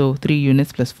 So 3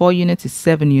 units plus 4 units is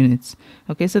 7 units.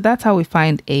 Okay, so that's how we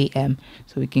find AM.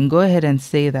 So we can go ahead and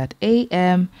say that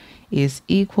AM is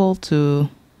equal to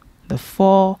the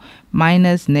 4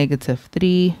 minus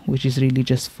 -3, which is really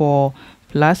just 4,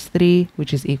 plus 3,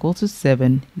 which is equal to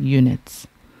 7 units.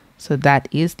 So that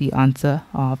is the answer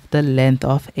of the length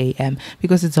of AM,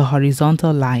 because it's a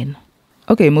horizontal line.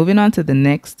 Okay, moving on to the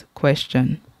next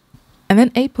question. And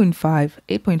then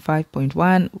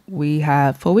 8.5.1, we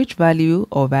have for which value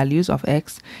or values of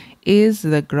x is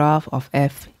the graph of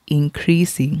f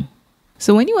increasing.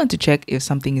 So when you want to check if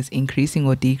something is increasing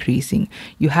or decreasing,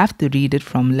 you have to read it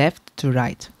from left to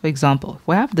right. For example, if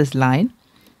we have this line,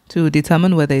 to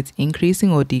determine whether it's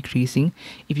increasing or decreasing,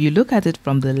 if you look at it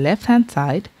from the left-hand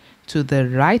side to the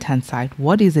right-hand side,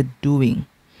 what is it doing?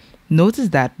 Notice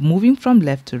that moving from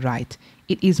left to right,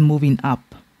 it is moving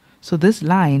up. So this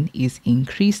line is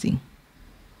increasing.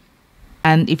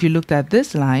 And if you looked at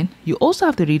this line, you also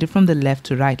have to read it from the left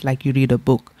to right, like you read a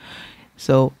book.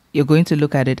 So you're going to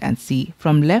look at it and see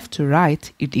from left to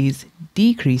right, it is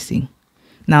decreasing.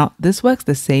 Now, this works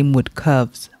the same with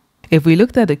curves. If we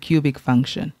looked at a cubic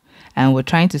function and we're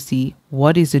trying to see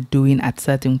what is it doing at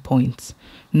certain points,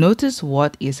 notice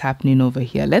what is happening over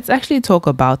here. Let's actually talk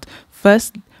about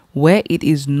first where it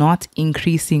is not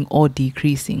increasing or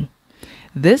decreasing.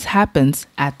 This happens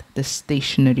at the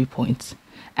stationary points.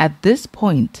 At this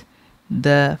point,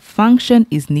 the function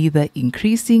is neither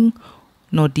increasing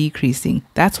nor decreasing.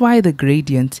 That's why the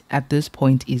gradient at this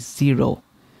point is 0.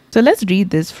 So let's read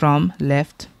this from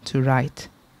left to right.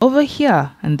 Over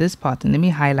here in this part, and let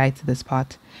me highlight this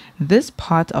part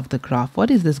of the graph,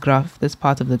 what is this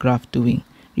part of the graph doing?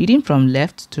 Reading from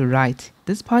left to right,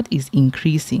 this part is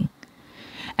increasing.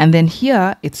 And then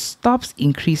here, it stops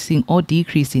increasing or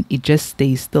decreasing. It just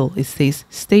stays still. It stays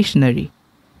stationary.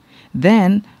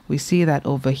 Then we see that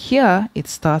over here, it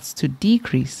starts to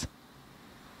decrease.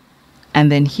 And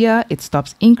then here, it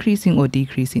stops increasing or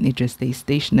decreasing. It just stays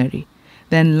stationary.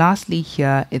 Then lastly,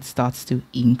 here, it starts to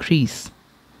increase.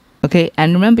 Okay,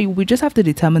 and remember, we just have to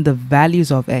determine the values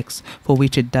of x for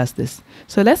which it does this.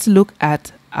 So let's look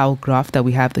at our graph that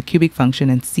we have, the cubic function,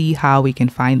 and see how we can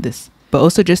find this. But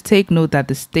also just take note that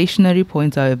the stationary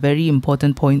points are a very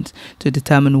important point to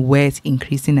determine where it's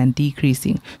increasing and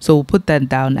decreasing. So we'll put that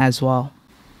down as well.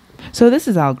 So this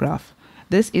is our graph.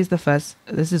 This is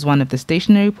one of the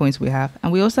stationary points we have.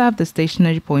 And we also have the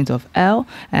stationary point of L.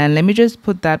 And let me just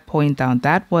put that point down.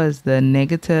 That was the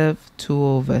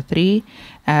 -2/3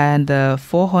 and the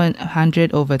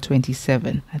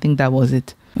 400/27. I think that was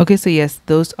it. Okay, so yes,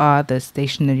 those are the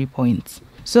stationary points.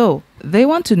 So they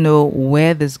want to know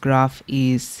where this graph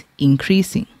is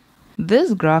increasing.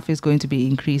 This graph is going to be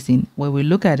increasing where we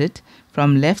look at it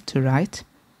from left to right.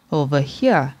 Over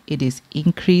here, it is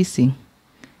increasing.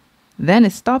 Then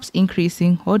it stops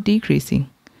increasing or decreasing.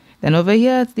 Then over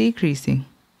here, it's decreasing.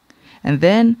 And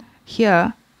then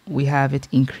here, we have it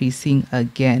increasing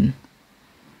again.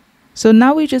 So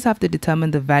now we just have to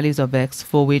determine the values of x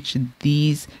for which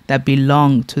these that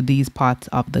belong to these parts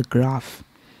of the graph.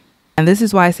 And this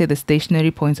is why I say the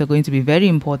stationary points are going to be very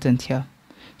important here.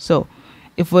 So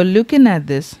if we're looking at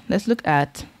this, let's look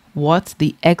at what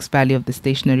the x value of the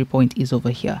stationary point is over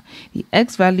here. The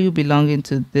x value belonging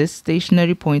to this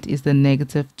stationary point is the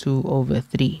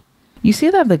 -2/3. You see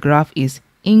that the graph is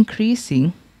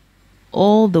increasing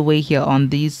all the way here on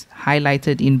these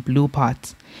highlighted in blue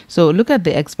parts. So look at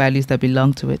the x values that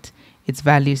belong to it. Its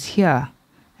values here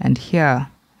and here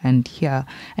and here.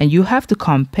 And you have to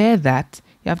compare that.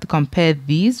 You have to compare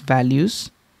these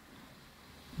values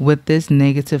with this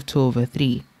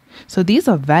 -2/3. So these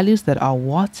are values that are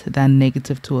what than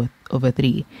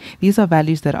 -2/3. These are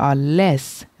values that are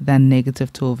less than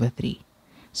 -2/3.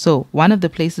 So one of the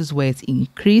places where it's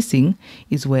increasing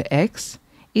is where x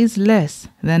is less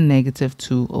than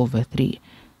 -2/3.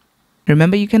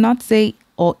 Remember, you cannot say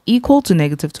or equal to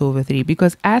 -2/3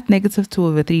 because at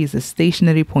 -2/3 is a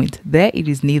stationary point. There it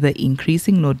is neither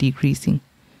increasing nor decreasing.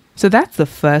 So that's the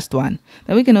first one.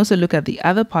 Then we can also look at the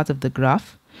other part of the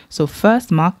graph. So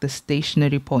first mark the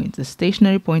stationary point. The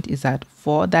stationary point is at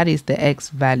 4. That is the x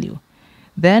value.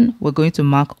 Then we're going to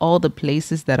mark all the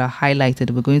places that are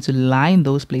highlighted. We're going to line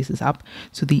those places up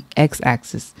to the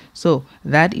x-axis. So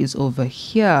that is over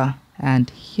here and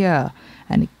here,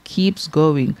 and it keeps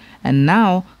going. And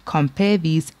now compare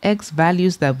these x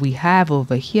values that we have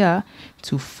over here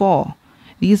to 4.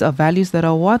 These are values that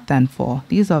are what than 4?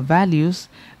 These are values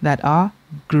that are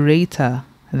greater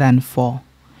than 4.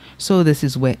 So this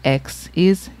is where x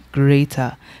is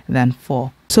greater than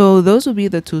 4. So those will be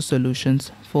the two solutions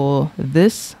for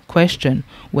this question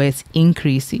where it's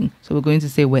increasing. So we're going to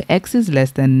say where x is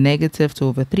less than negative 2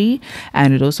 over 3,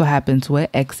 and it also happens where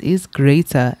x is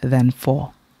greater than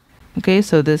 4. Okay,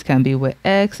 so this can be where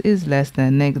x is less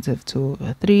than negative 2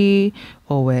 over 3,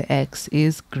 or where x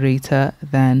is greater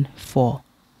than 4.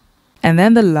 And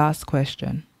then the last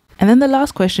question. And then the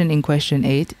last question in question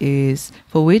 8 is,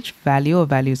 for which value or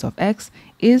values of x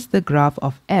is the graph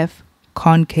of f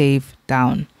concave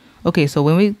down? Okay, so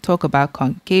when we talk about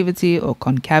concavity or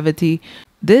concavity,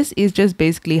 this is just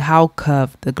basically how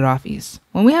curved the graph is.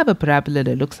 When we have a parabola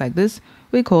that looks like this,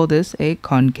 we call this a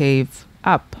concave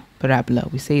up parabola.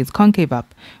 We say it's concave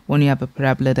up. When you have a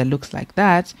parabola that looks like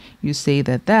that, you say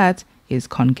that that is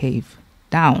concave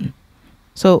down.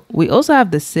 So we also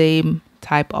have the same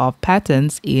type of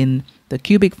patterns in the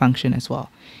cubic function as well.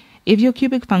 If your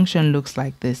cubic function looks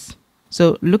like this,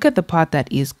 so look at the part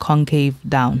that is concave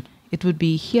down. It would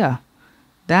be here.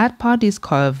 That part is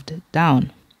curved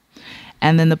down.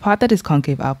 And then the part that is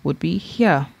concave up would be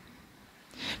here.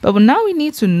 But now we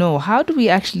need to know, how do we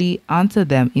actually answer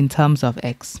them in terms of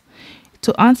x?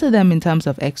 To answer them in terms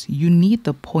of x, you need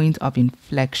the point of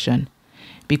inflection,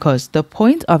 because the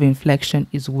point of inflection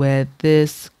is where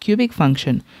this cubic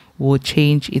function will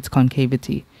change its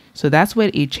concavity. So that's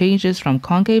where it changes from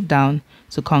concave down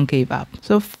to concave up.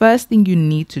 So first thing you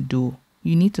need to do,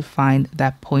 you need to find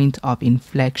that point of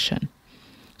inflection,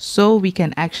 so we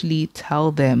can actually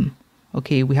tell them,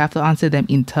 okay, we have to answer them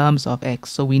in terms of x.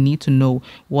 So we need to know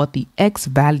what the x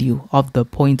value of the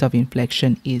point of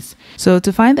inflection is. So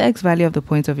to find the x value of the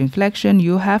point of inflection,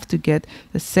 you have to get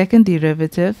the second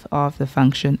derivative of the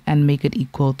function and make it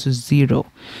equal to 0.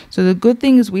 So the good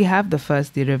thing is we have the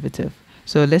first derivative.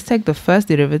 So let's take the first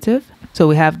derivative. So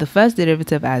we have the first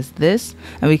derivative as this,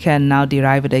 and we can now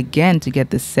derive it again to get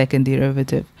the second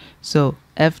derivative. So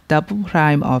f double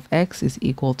prime of x is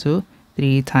equal to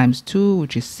 3 times 2,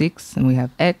 which is 6, and we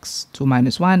have x. 2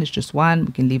 minus 1 is just 1.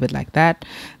 We can leave it like that.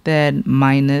 Then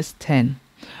minus 10.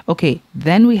 Okay,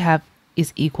 then we have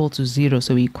is equal to 0.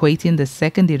 So we're equating the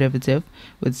second derivative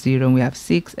with 0, and we have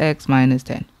 6x minus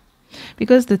 10.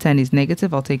 Because the 10 is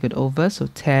negative, I'll take it over. So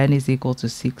 10 is equal to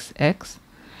 6x.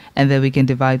 And then we can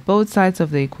divide both sides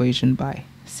of the equation by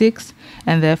 6.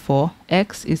 And therefore,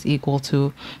 x is equal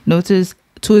to, notice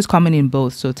 2 is common in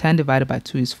both. So 10 divided by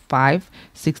 2 is 5.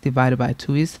 6 divided by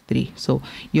 2 is 3. So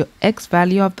your x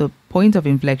value of the point of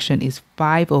inflection is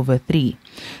 5 over 3.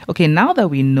 Okay, now that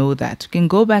we know that, we can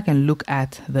go back and look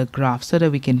at the graph so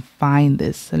that we can find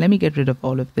this. So let me get rid of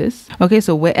all of this. Okay,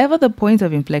 so wherever the point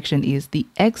of inflection is, the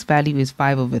x value is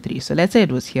 5 over 3. So let's say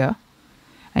it was here.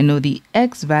 I know the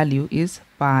x value is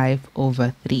 5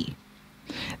 over 3.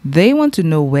 They want to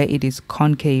know where it is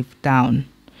concave down.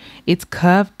 It's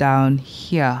curved down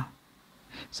here.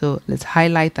 So let's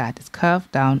highlight that. It's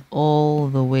curved down all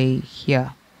the way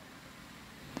here.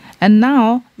 And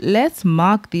now let's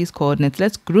mark these coordinates.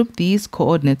 Let's group these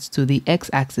coordinates to the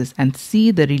x-axis and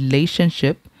see the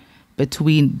relationship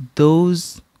between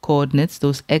those coordinates,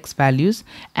 those x values,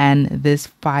 and this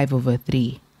 5 over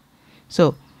 3.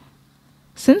 So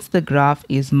since the graph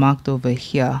is marked over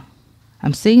here,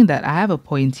 I'm saying that I have a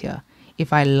point here.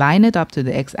 If I line it up to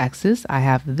the x-axis, I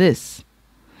have this.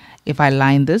 If I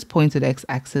line this point to the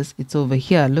x-axis, it's over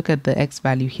here. Look at the x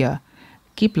value here.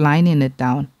 Keep lining it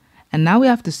down. And now we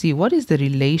have to see what is the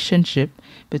relationship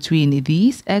between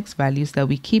these x values that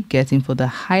we keep getting for the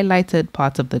highlighted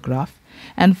parts of the graph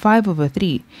and 5 over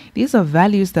 3. These are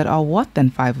values that are what than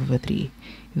 5 over 3?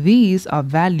 These are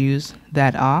values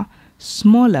that are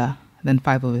smaller than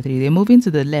 5 over 3. They move into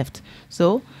the left.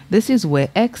 So this is where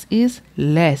x is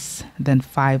less than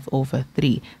 5 over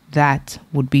 3. That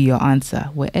would be your answer,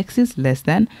 where x is less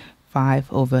than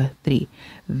 5 over 3.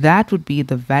 That would be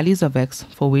the values of x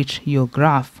for which your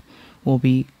graph will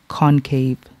be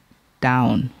concave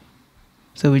down.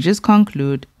 So we just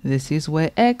conclude this is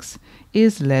where x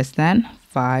is less than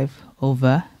 5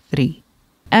 over 3.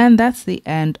 And that's the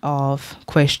end of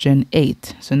question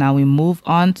 8. So now we move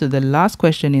on to the last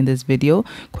question in this video,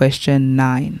 question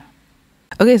 9.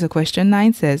 Okay, so question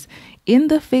 9 says, in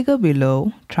the figure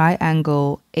below,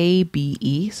 triangle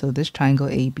ABE, so this triangle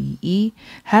ABE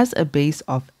has a base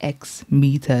of x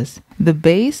meters. The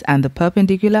base and the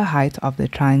perpendicular height of the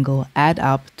triangle add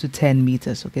up to 10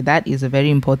 meters. Okay, that is a very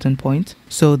important point.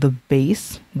 So the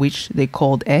base, which they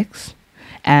called x,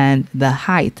 and the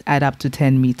height add up to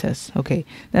 10 meters. Okay,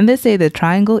 then they say the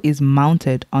triangle is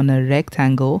mounted on a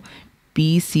rectangle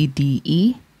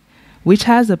BCDE, which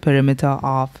has a perimeter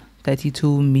of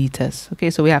 32 meters.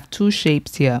 Okay, so we have two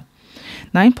shapes here.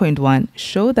 9.1,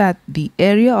 show that the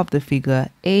area of the figure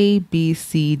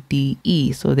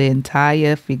ABCDE, so the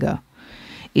entire figure,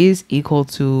 is equal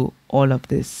to all of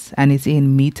this, and it's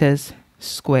in meters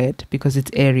squared because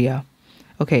it's area.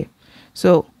 Okay,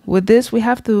 so with this, we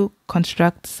have to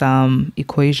construct some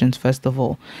equations first of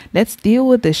all. Let's deal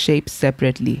with the shapes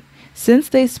separately. Since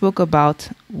they spoke about,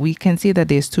 we can see that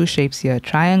there's two shapes here, a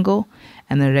triangle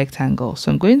and a rectangle.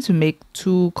 So I'm going to make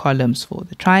two columns for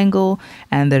the triangle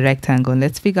and the rectangle.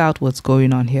 Let's figure out what's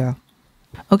going on here.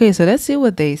 Okay, so let's see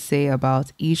what they say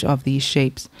about each of these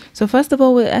shapes. So first of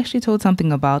all, we're actually told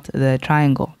something about the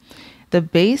triangle. The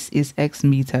base is x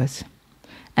meters.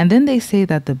 And then they say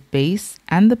that the base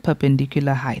and the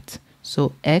perpendicular height,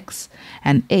 so x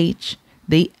and h,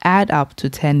 they add up to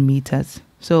 10 meters.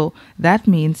 So that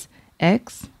means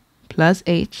x plus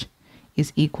h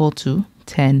is equal to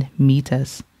 10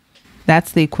 meters.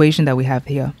 That's the equation that we have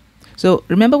here. So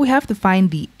remember, we have to find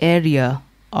the area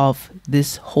of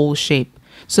this whole shape.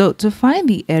 So to find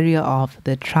the area of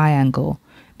the triangle,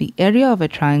 the area of a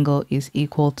triangle is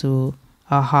equal to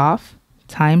a half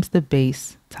times the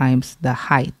base times the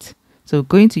height. So we're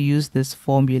going to use this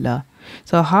formula.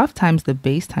 So a half times the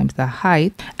base times the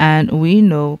height, and we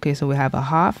know, okay, so we have a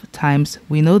half times,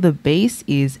 we know the base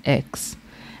is x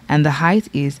and the height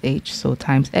is h, so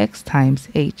times x times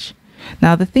h.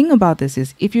 Now the thing about this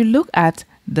is, if you look at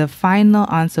the final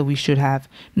answer we should have,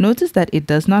 notice that it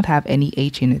does not have any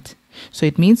h in it. So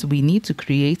it means we need to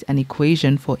create an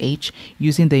equation for h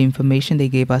using the information they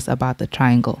gave us about the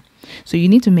triangle. So you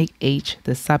need to make h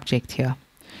the subject here.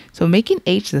 So making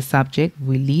h the subject,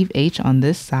 we leave h on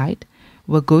this side.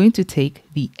 We're going to take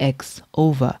the x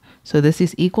over. So this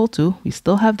is equal to, we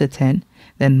still have the 10,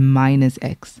 then minus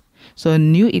x. So a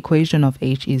new equation of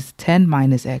h is 10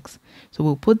 minus x. So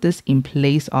we'll put this in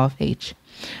place of h.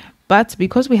 But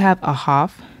because we have a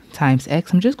half times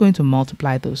x, I'm just going to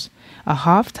multiply those. A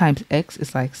half times x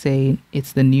is like saying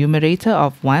it's the numerator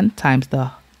of 1 times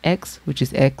the x, which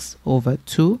is x over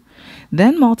 2,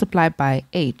 then multiply by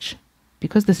h.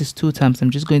 Because this is two terms,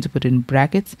 I'm just going to put it in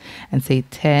brackets and say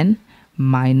 10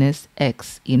 minus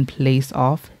x in place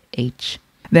of h.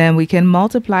 Then we can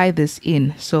multiply this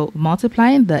in. So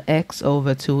multiplying the x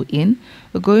over 2 in,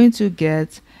 we're going to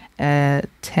get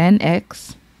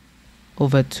 10x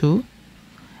over 2.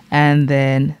 And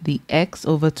then the x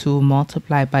over 2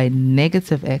 multiplied by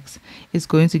negative x is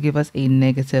going to give us a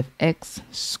negative x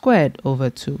squared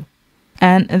over 2.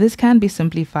 And this can be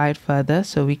simplified further,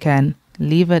 so we can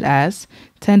leave it as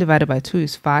 10 divided by 2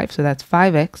 is 5, so that's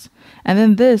 5x. And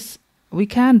then this, we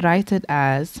can write it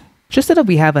as, just so that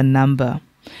we have a number.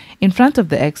 In front of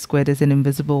the x squared is an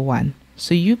invisible 1.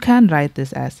 So you can write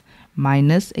this as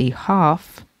minus a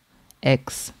half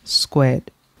x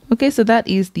squared. Okay, so that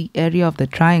is the area of the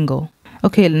triangle.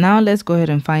 Okay, now let's go ahead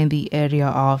and find the area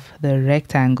of the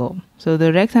rectangle. So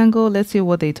the rectangle, let's see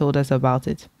what they told us about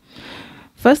it.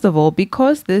 First of all,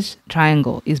 because this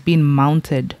triangle is being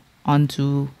mounted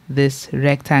onto this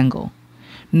rectangle,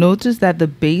 notice that the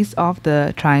base of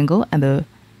the triangle and the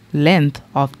length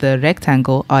of the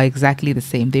rectangle are exactly the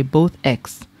same. They're both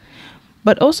x.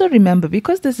 But also remember,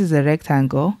 because this is a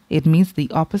rectangle, it means the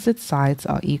opposite sides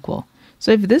are equal.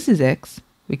 So if this is x,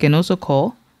 we can also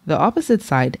call the opposite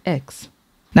side x.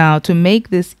 Now, to make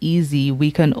this easy,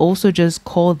 we can also just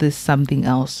call this something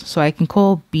else. So I can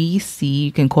call BC,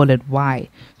 you can call it y.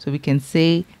 So we can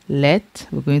say we're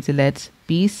going to let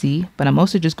BC, but I'm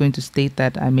also just going to state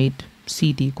that I made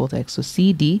CD equal to x. So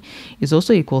CD is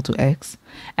also equal to x.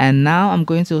 And now I'm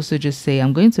going to also just say,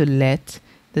 I'm going to let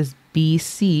this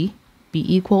BC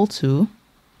be equal to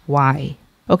y.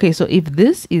 Okay, so if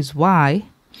this is y,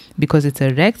 because it's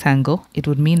a rectangle, it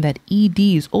would mean that ED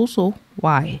is also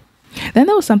y. Then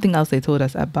there was something else they told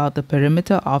us about the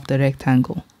perimeter of the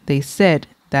rectangle. They said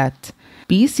that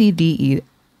BCD is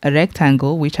a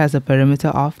rectangle which has a perimeter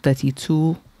of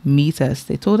 32 meters.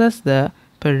 They told us the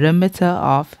perimeter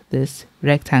of this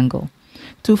rectangle.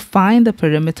 To find the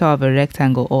perimeter of a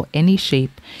rectangle or any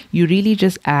shape, you really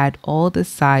just add all the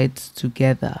sides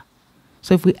together.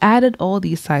 So if we added all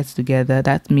these sides together,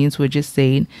 that means we're just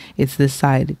saying it's the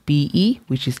side BE,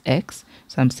 which is x.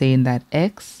 So I'm saying that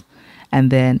x, and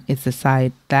then it's the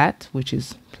side that, which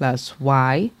is plus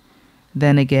y,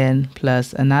 then again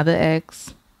plus another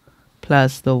x,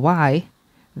 plus the y.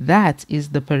 That is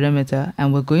the perimeter,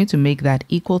 and we're going to make that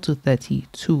equal to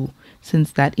 32,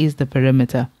 since that is the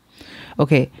perimeter.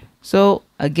 Okay, so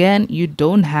again, you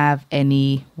don't have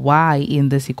any y in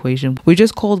this equation. We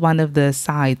just called one of the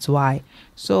sides y.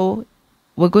 So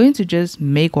we're going to just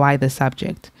make y the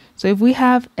subject. So if we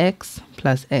have x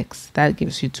plus x, that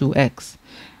gives you 2x.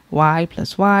 y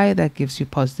plus y, that gives you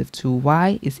positive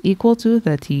 2y is equal to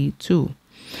 32.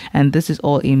 And this is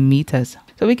all in meters.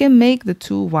 So we can make the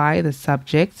 2y the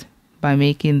subject by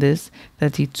making this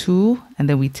 32, and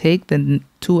then we take the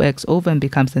 2x over and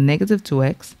becomes the negative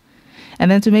 2x.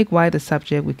 And then to make y the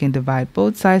subject, we can divide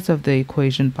both sides of the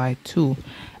equation by 2.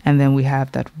 And then we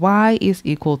have that y is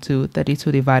equal to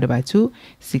 32 divided by 2,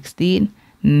 16.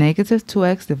 Negative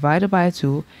 2x divided by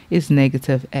 2 is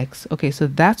negative x. Okay, so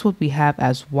that's what we have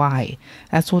as y.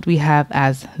 That's what we have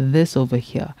as this over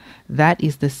here. That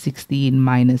is the 16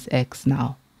 minus x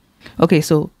now. Okay,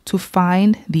 so to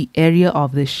find the area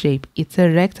of this shape, it's a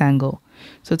rectangle.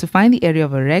 So to find the area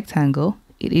of a rectangle,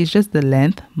 it is just the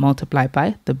length multiplied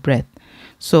by the breadth.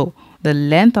 So the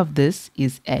length of this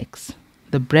is x.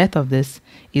 The breadth of this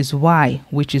is y,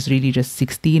 which is really just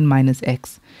 16 minus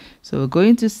x. So we're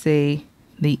going to say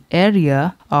the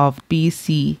area of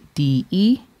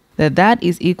BCDE, that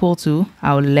is equal to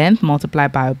our length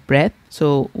multiplied by our breadth,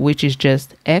 so which is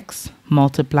just x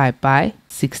multiplied by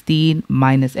 16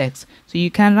 minus x. So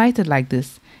you can write it like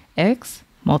this: x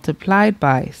multiplied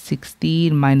by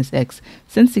 16 minus x,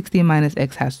 since 16 minus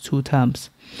x has two terms.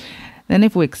 Then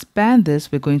if we expand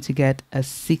this, we're going to get a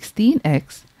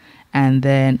 16x and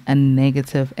then a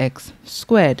negative x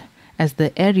squared as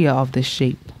the area of the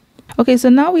shape. Okay, so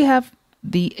now we have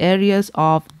the areas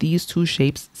of these two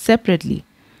shapes separately.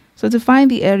 So to find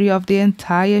the area of the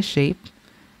entire shape,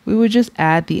 we would just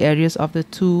add the areas of the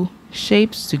two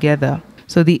shapes together.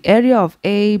 So the area of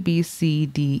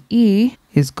ABCDE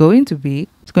is going to be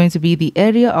the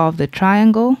area of the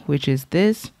triangle, which is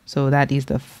this. So that is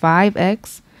the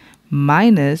 5x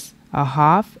minus a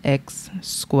half x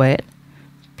squared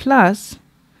plus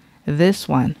this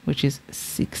one, which is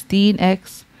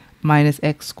 16x minus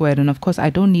x squared. And of course, I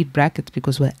don't need brackets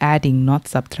because we're adding, not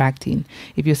subtracting.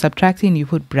 If you're subtracting, you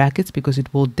put brackets because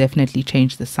it will definitely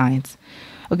change the signs.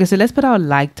 Okay, so let's put our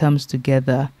like terms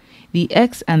together. The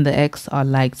x and the x are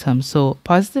like terms. So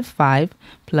positive 5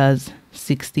 plus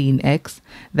 16x,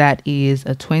 that is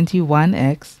a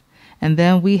 21x. And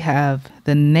then we have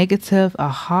the negative a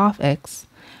half x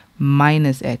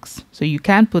minus x. So you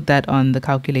can put that on the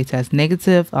calculator as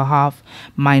negative a half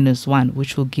minus 1,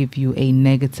 which will give you a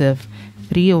negative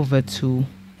 3 over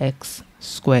 2x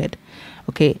squared.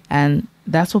 Okay, and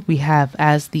that's what we have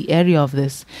as the area of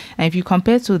this. And if you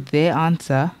compare to their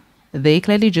answer, they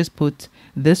clearly just put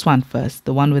this one first,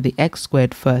 the one with the x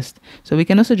squared first. So we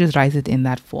can also just write it in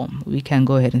that form. We can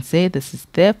go ahead and say this is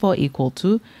therefore equal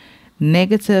to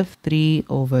negative 3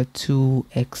 over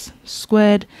 2x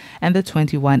squared, and the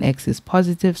 21x is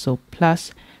positive, so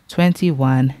plus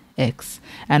 21x.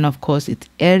 And of course it's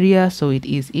area, so it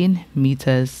is in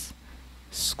meters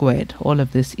squared. All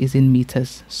of this is in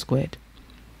meters squared.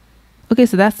 Okay,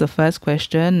 so that's the first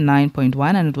question,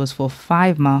 9.1, and it was for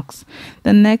 5 marks.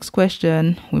 The next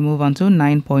question, we move on to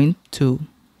 9.2.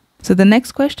 So the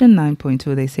next question,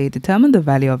 9.2, they say determine the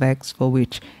value of x for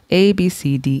which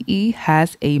ABCDE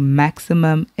has a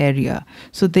maximum area.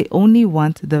 So they only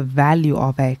want the value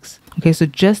of x. Okay, so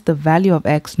just the value of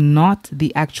x, not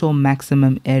the actual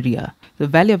maximum area. The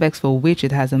value of x for which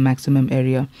it has a maximum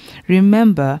area.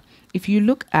 Remember, if you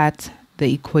look at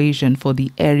the equation for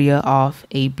the area of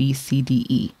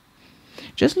ABCDE,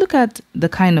 just look at the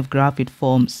kind of graph it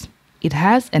forms. It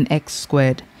has an x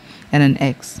squared and an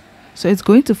x. So it's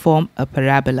going to form a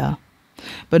parabola.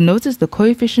 But notice the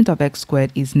coefficient of x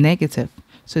squared is negative.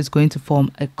 So it's going to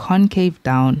form a concave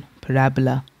down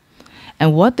parabola.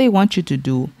 And what they want you to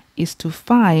do is to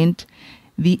find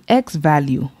the x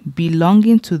value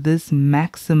belonging to this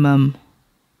maximum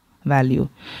value.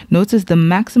 Notice the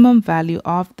maximum value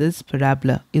of this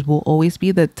parabola. It will always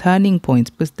be the turning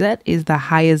point because that is the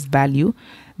highest value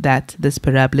that this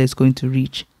parabola is going to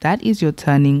reach. That is your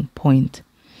turning point.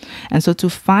 And so to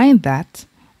find that,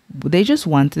 they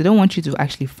don't want you to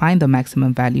actually find the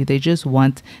maximum value. They just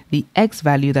want the x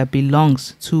value that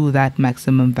belongs to that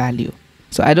maximum value.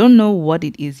 So I don't know what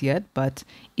it is yet, but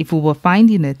if we were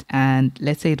finding it and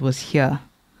let's say it was here,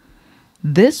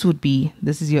 this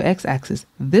is your x-axis.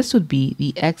 This would be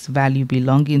the x value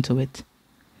belonging to it.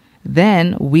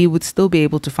 Then we would still be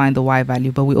able to find the y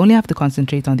value, but we only have to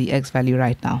concentrate on the x value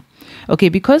right now. Okay,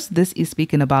 because this is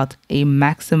speaking about a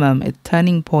maximum, a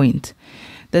turning point.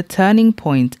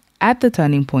 At the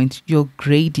turning point, your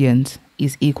gradient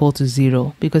is equal to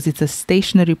 0 because it's a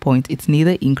stationary point. It's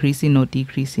neither increasing nor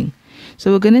decreasing.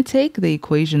 So we're going to take the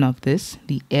equation of this,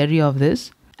 the area of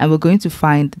this, and we're going to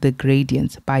find the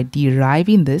gradient by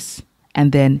deriving this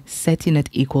and then setting it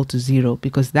equal to 0,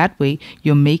 because that way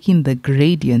you're making the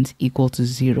gradient equal to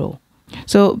 0.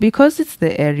 So because it's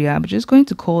the area, I'm just going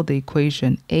to call the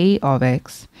equation a of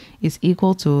x is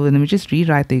equal to, let me just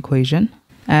rewrite the equation.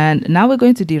 And now we're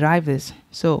going to derive this.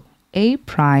 So a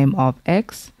prime of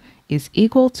x is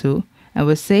equal to, and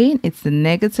we're saying it's the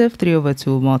negative 3 over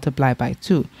 2 multiplied by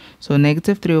 2. So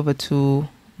negative 3 over 2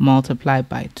 multiplied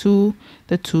by 2.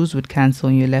 The 2's would cancel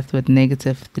and you're left with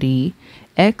negative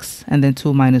 3x, and then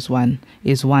 2 minus 1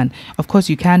 is 1. Of course,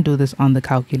 you can do this on the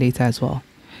calculator as well.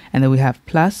 And then we have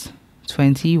plus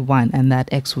 21, and that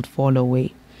x would fall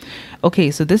away.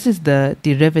 Okay, so this is the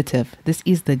derivative. This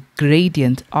is the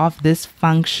gradient of this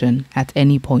function at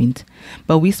any point.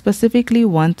 But we specifically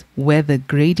want where the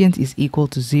gradient is equal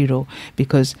to 0,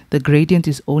 because the gradient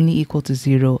is only equal to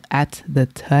 0 at the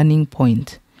turning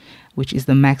point, which is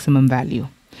the maximum value.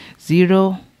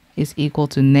 0 is equal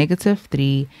to negative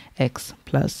 3x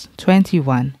plus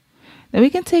 21. Then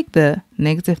we can take the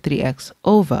negative 3x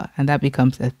over, and that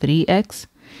becomes a 3x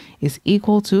is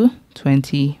equal to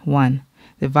 21.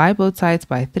 Divide both sides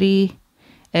by 3.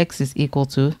 X is equal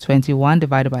to 21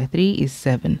 divided by 3 is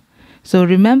 7. So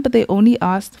remember, they only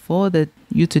asked for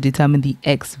you to determine the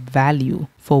x value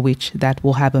for which that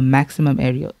will have a maximum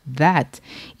area. That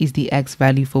is the x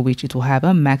value for which it will have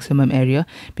a maximum area,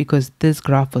 because this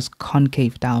graph was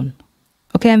concave down.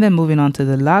 Okay, and then moving on to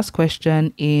the last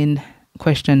question in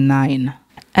question 9.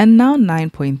 And now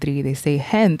 9.3, they say,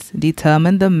 hence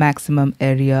determine the maximum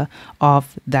area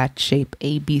of that shape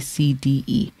A, B, C, D,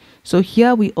 E. So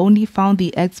here we only found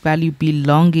the x value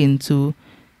belonging to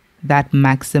that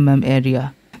maximum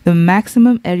area. The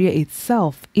maximum area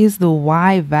itself is the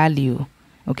y value,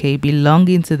 okay,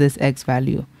 belonging to this x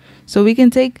value. So we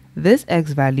can take this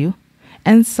x value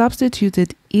and substitute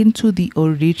it into the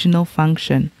original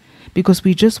function, because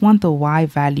we just want the y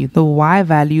value. The y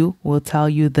value will tell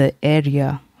you the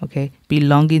area, okay,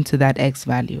 belonging to that x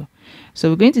value. So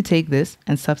we're going to take this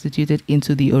and substitute it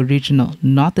into the original,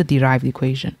 not the derived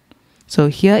equation. So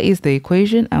here is the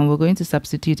equation, and we're going to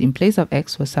substitute in place of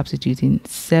x, we're substituting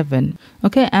 7.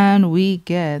 Okay, and we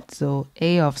get, so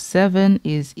a of 7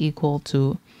 is equal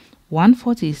to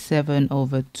 147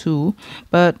 over 2,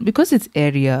 but because it's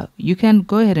area, you can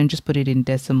go ahead and just put it in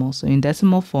decimal. So in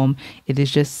decimal form, it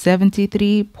is just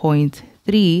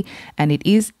 73.3, and it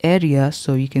is area,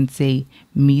 so you can say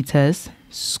meters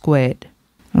squared.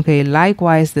 Okay,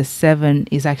 likewise, the 7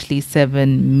 is actually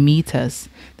 7 meters.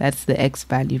 That's the x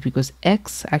value, because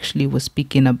x actually was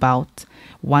speaking about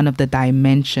one of the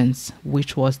dimensions,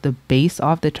 which was the base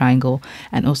of the triangle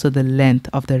and also the length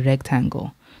of the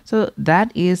rectangle. So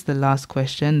that is the last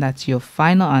question. That's your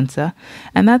final answer.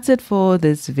 And that's it for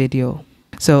this video.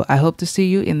 So I hope to see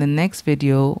you in the next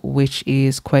video, which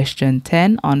is question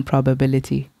 10 on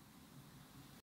probability.